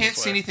fun. I can't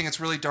this see way. anything. It's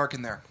really dark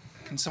in there.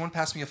 Can someone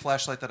pass me a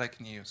flashlight that I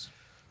can use?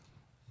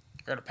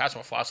 You're gonna pass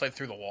him a flashlight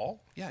through the wall?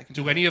 Yeah, I can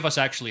Do any of us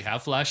actually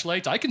have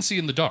flashlights? I can see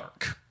in the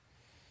dark.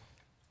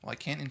 Well, I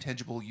can't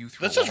intangible you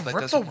through Let's a wall. just That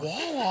rip the doesn't work.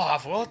 wall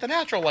off. We'll let the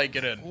natural light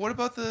get in. What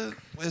about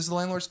is the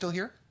landlord still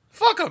here?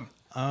 Fuck him.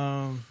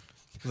 The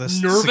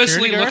Nervously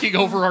security guard? looking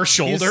over our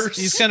shoulders.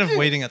 He's kind of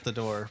waiting at the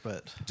door,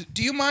 but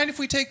Do you mind if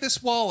we take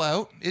this wall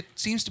out? It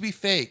seems to be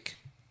fake.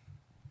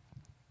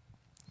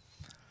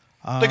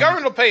 The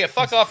government will pay you.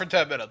 Fuck off for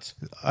 10 minutes.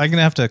 I'm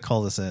gonna have to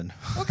call this in.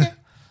 Okay.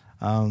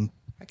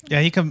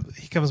 Yeah, he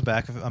comes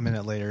back a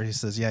minute later. He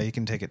says, "Yeah, you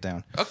can take it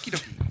down." Okie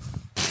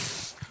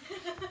dokie.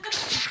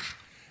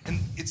 And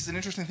it's an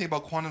interesting thing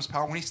about Quantum's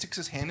power. When he sticks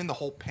his hand in, the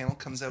whole panel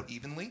comes out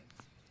evenly,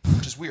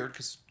 which is weird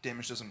because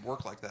damage doesn't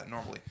work like that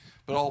normally.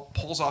 But it all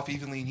pulls off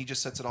evenly, and he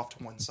just sets it off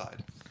to one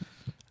side.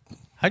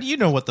 How do you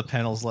know what the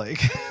panel's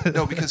like?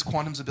 No, because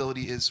Quantum's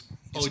ability is.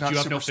 Oh, do you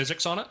have no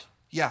physics on it?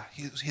 Yeah,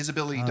 his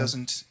ability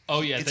doesn't.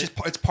 Oh, yeah,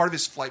 it's part of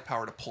his flight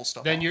power to pull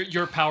stuff. Then off.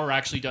 your power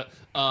actually does.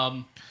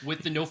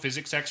 With the no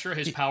physics extra,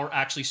 his power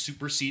actually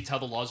supersedes how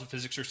the laws of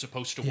physics are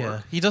supposed to Yeah,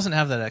 work. he doesn't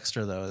have that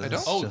extra though. I don't.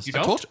 That's Oh, just- you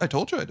don't? I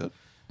told you I did.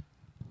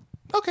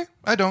 Okay,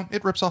 I don't.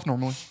 It rips off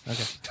normally.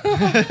 Okay.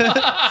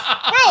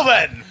 Well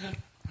then.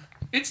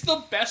 It's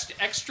the best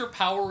extra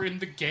power in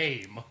the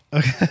game.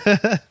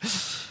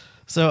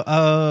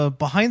 So,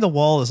 behind the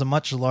wall is a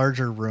much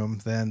larger room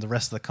than the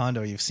rest of the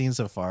condo you've seen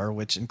so far,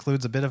 which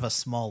includes a bit of a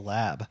small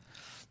lab.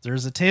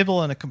 There's a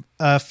table and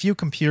a few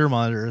computer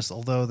monitors,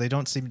 although they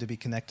don't seem to be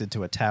connected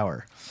to a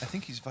tower. I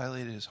think he's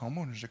violated his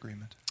homeowner's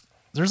agreement.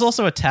 There's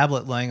also a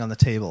tablet lying on the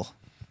table.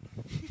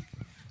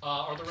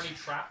 Are there any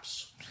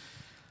traps?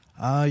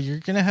 You're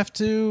gonna have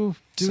to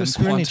do a Send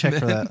scrutiny Quantum check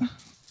for that. in.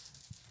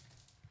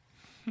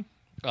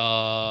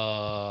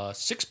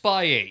 6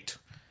 by 8.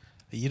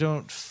 You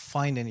don't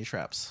find any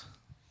traps.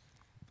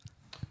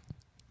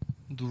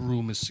 The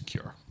room is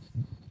secure.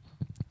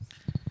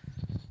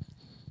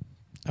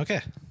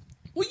 Okay.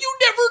 Well, you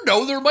never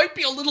know. There might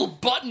be a little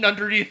button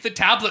underneath the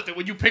tablet that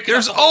when you pick it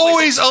There's up, the whole thing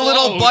always a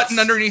little explodes. button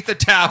underneath the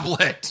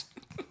tablet.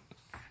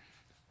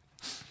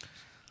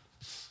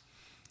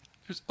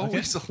 There's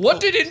always a What little-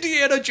 did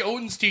Indiana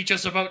Jones teach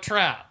us about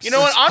traps? You know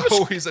what? There's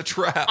always a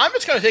trap. I'm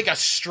just gonna take a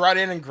strut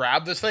in and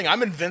grab this thing.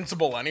 I'm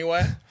invincible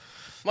anyway. I'm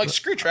like,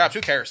 screw traps.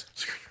 Who cares?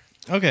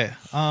 Okay.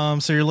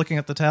 So you're looking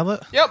at the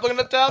tablet? Yep, looking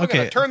at the tab. I'm Okay.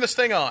 gonna turn this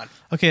thing on.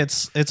 Okay,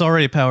 it's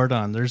already powered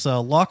on. There's a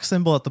lock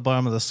symbol at the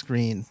bottom of the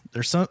screen.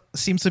 There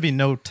seems to be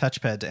no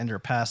touchpad to enter a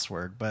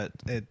password, but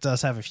it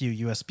does have a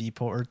few USB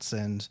ports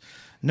and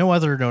no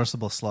other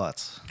noticeable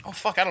slots. Oh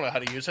fuck! I don't know how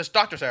to use this.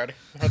 Dr. Saturday.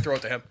 I'm gonna throw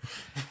it to him.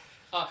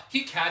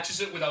 He catches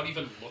it without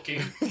even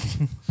looking.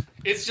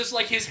 It's just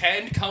like his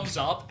hand comes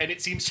up and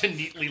it seems to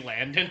neatly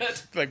land in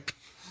it. Like,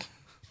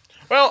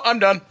 well, I'm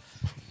done.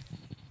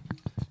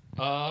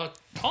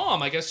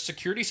 Tom, I guess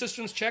security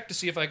systems check to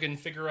see if I can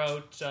figure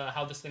out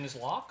how this thing is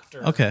locked.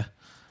 Or... Okay.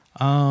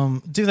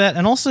 Do that,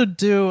 and also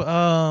do.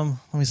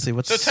 Let me see.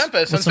 What's So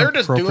Tempest, since what's they're an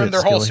just doing appropriate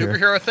their whole skill here?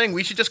 superhero thing,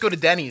 we should just go to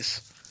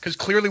Denny's because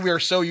clearly we are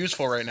so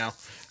useful right now.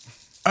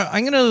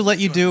 I'm going to let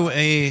you do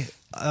a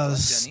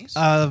Denny's?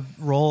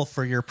 roll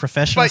for your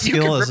professional But you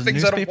skill can as rip a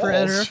things out of newspaper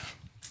walls. editor.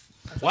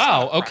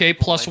 Wow. Okay.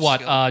 Plus life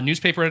what? skill.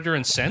 Newspaper editor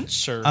and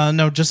sense, or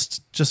No,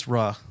 just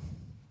raw.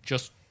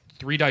 just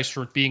 3 dice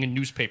for being a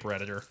newspaper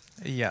editor?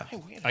 Yeah.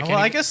 I Well,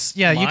 I guess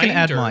you can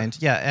add or- mind.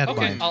 Yeah, add Okay,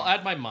 mind. I'll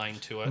add my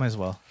mind to it. Might as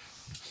well.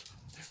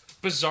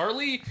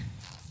 Bizarrely,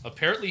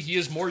 apparently he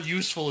is more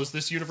useful as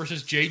this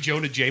universe's J.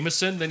 Jonah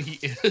Jameson than he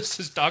is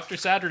as Dr.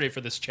 Saturday for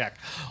this check.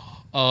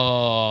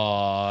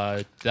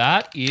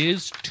 That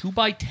is 2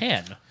 by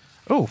 10.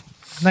 Oh,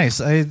 nice.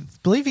 I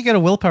believe you get a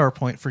willpower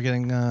point for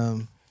getting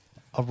a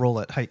roll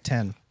at height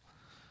 10.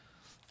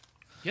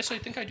 Yes, I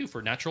think I do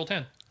for natural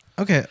 10.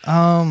 Okay.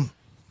 I'm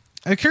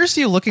curious to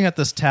you looking at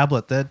this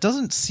tablet that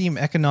doesn't seem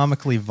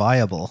economically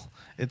viable.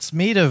 It's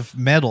made of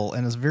metal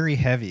and is very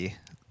heavy.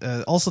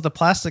 Also, the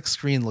plastic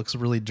screen looks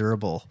really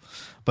durable,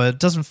 but it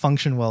doesn't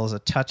function well as a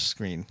touch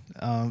screen.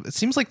 It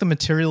seems like the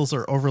materials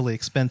are overly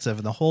expensive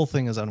and the whole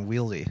thing is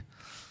unwieldy.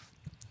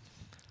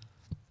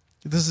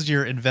 This is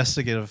your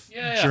investigative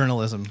Yeah.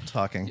 journalism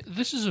talking.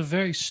 This is a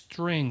very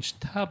strange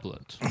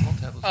tablet.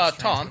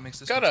 Tom,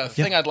 got a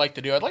thing I'd like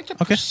to do. I'd like to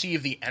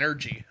perceive the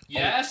energy,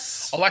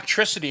 Yes.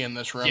 electricity in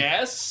this room.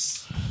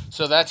 Yes.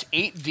 So that's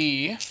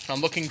 8D.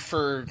 I'm looking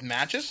for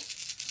matches.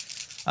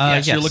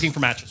 Yes, you're looking for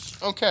matches.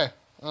 Okay.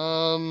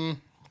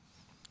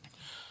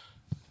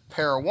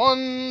 Pair of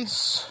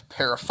 1s,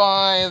 pair of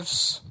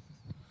 5s.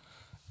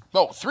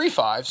 Oh, 3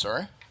 5s,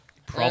 sorry.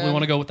 Probably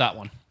want to go with that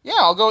one. Yeah,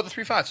 I'll go with the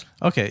 3 5s.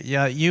 Okay,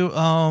 yeah, you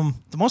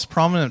the most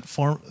prominent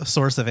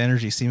source of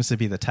energy seems to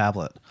be the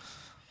tablet.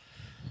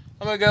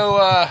 I'm going to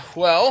go,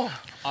 well,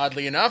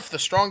 oddly enough, the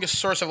strongest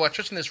source of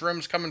electricity in this room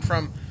is coming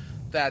from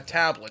that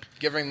tablet.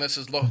 Given this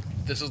is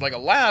like a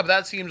lab,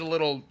 that seems a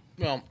little,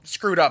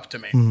 screwed up to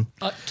me.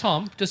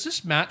 Tom, does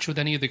this match with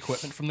any of the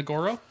equipment from the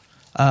Goro?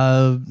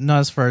 Not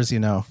as far as you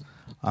know.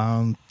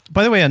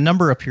 By the way, a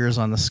number appears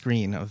on the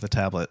screen of the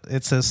tablet.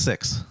 It says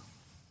 6.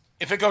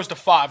 If it goes to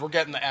 5, we're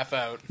getting the F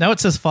out. Now it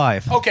says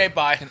 5. Okay,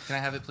 bye. Can I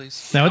have it,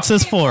 please? Now it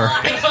says 4.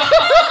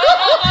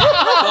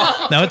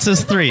 Now it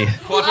says 3.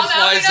 Quantum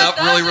flies up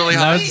really, really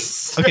Now high.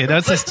 it's, okay, now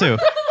it says 2.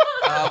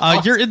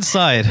 You're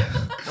inside.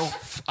 No,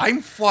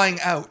 I'm flying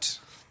out.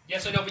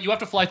 Yes, I know, but you have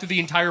to fly through the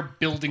entire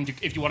building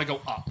if you want to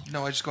go up.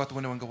 No, I just go out the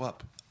window and go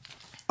up.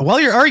 While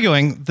you're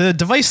arguing, the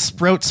device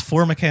sprouts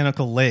 4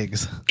 mechanical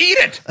legs. Eat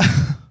it!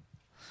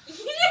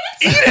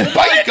 Eat it!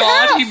 Bite it!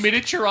 God, he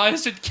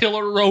miniaturized a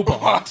killer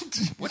robot.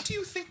 What do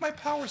you think my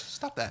powers?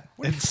 Stop that.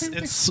 What do you think?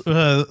 It's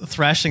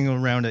thrashing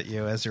around at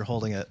you as you're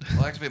holding it.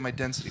 I'll activate my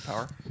density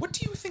power. What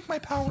do you think my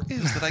power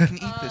is that I can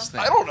eat this thing?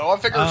 I don't know. I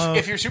figure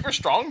if you're super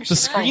strong, you're The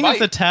super screen strong of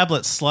the bite.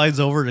 tablet slides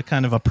over to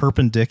kind of a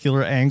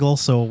perpendicular angle,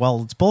 so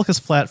while its bulk is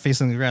flat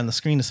facing the ground, the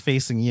screen is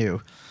facing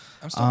you.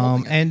 I'm still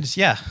holding it. And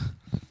yeah.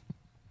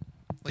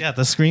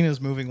 The screen is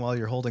moving while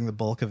you're holding the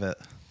bulk of it.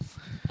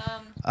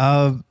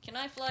 Can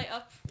I fly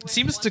up with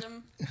Seems to- Quantum?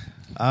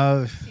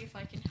 Uh, See if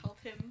I can help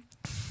him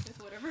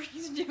with whatever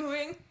he's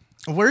doing.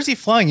 Where's he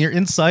flying? You're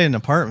inside an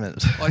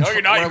apartment. Well, No,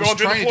 you're not. What You're I was going through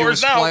the trying to do floors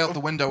is now. fly out the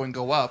window and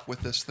go up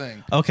with this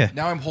thing. Okay.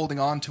 Now I'm holding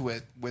on to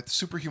it with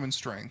superhuman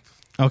strength,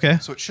 Okay.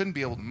 so it shouldn't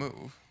be able to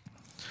move.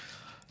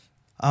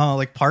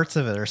 Like parts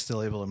of it are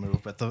still able to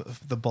move, but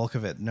the bulk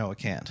of it, no, it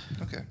can't.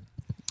 Okay.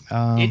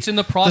 It's in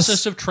the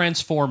process of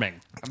transforming.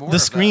 I'm aware The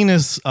of screen that.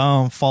 is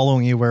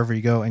following you wherever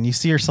you go, and you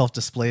see yourself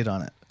displayed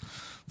on it.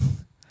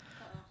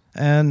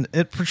 And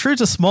it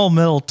protrudes a small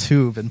metal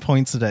tube and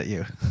points it at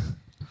you.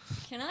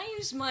 Can I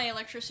use my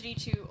electricity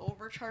to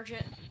overcharge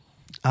it?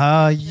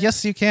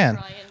 Yes, you can.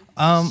 Try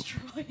and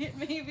destroy it,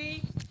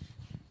 maybe?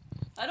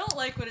 I don't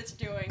like what it's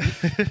doing.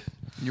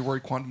 You're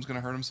worried Quantum's going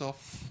to hurt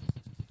himself?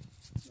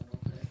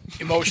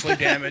 Emotionally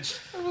damaged.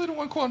 I really don't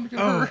want Quantum to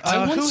get hurt. I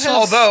once who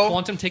saw has- Although-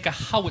 Quantum take a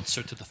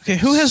howitzer to the face. Okay,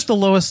 who has the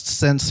lowest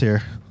sense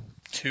here?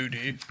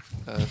 2D.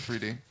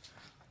 3D.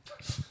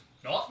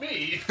 Not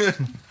me.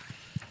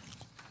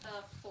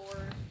 4.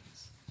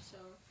 So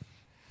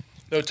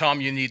No,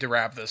 Tom, you need to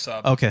wrap this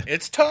up. Okay.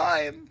 It's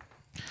time.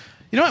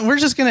 You know what? We're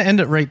just going to end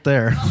it right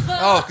there.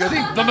 Oh, goody.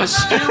 The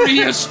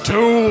mysterious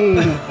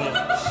tube.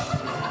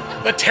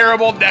 The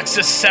terrible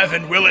Nexus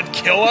 7. Will it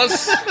kill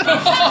us?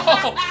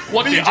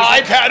 What The dangers,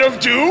 iPad of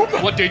Doom?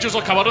 what dangers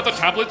will come out of the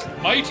tablet's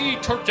mighty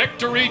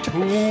trajectory tube?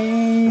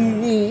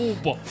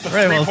 All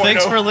right, well, 3.0.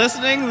 thanks for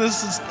listening.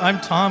 I'm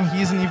Tom.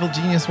 He's an evil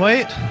genius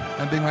white.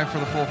 I'm Big Mike for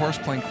the Full Horse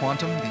playing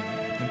Quantum, the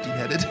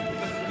empty-headed.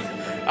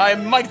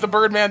 I'm Mike the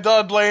Birdman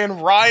Dodd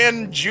playing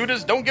Ryan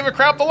Judas. Don't give a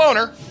crap, the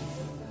loner.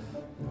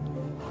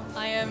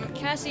 I am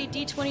Cassie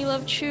D20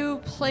 Love Chew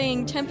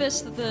playing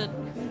Tempest. Who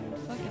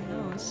fucking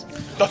knows?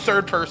 The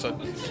third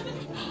person.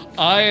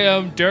 I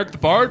am Derek the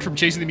Bard from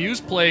Chasing the Muse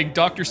playing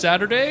Dr.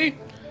 Saturday.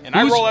 And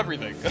I Who's- roll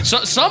everything.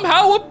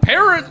 Somehow,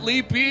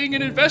 apparently, being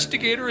an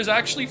investigator has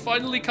actually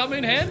finally come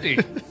in handy.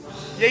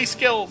 Yay,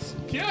 skills.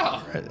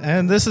 Yeah.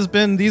 And this has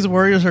been These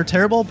Warriors Are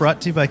Terrible,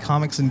 brought to you by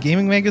Comics and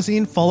Gaming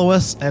Magazine. Follow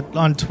us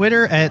on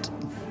Twitter at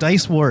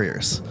Dice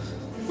Warriors.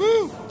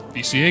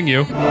 Be seeing you.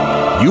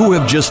 You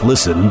have just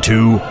listened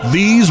to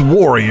These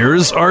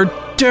Warriors Are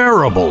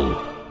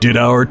Terrible. Did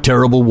our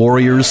terrible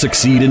warriors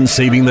succeed in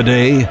saving the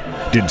day?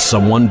 Did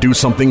someone do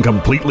something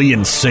completely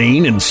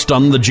insane and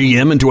stun the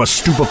GM into a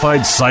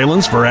stupefied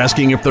silence for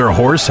asking if their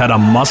horse had a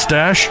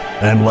mustache?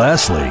 And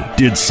lastly,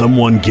 did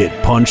someone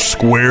get punched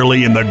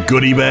squarely in the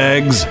goodie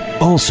bags?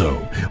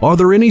 Also, are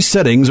there any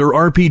settings or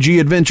RPG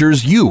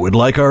adventures you would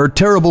like our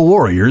terrible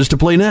warriors to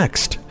play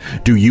next?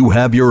 Do you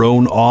have your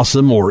own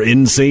awesome or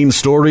insane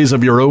stories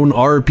of your own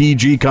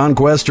RPG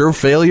conquest or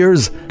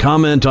failures?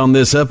 Comment on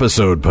this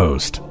episode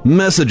post.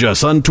 Message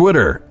us on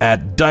Twitter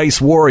at Dice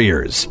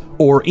Warriors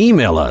or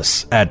email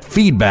us at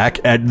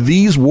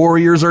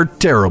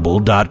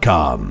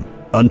feedback@thesewarriorsarterrible.com.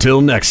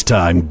 Until next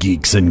time,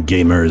 geeks and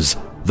gamers,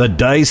 the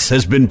dice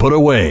has been put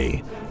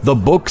away, the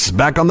books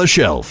back on the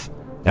shelf,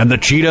 and the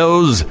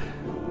Cheetos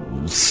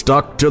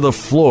stuck to the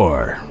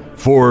floor.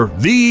 For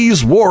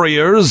these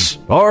warriors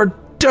are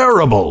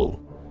terrible.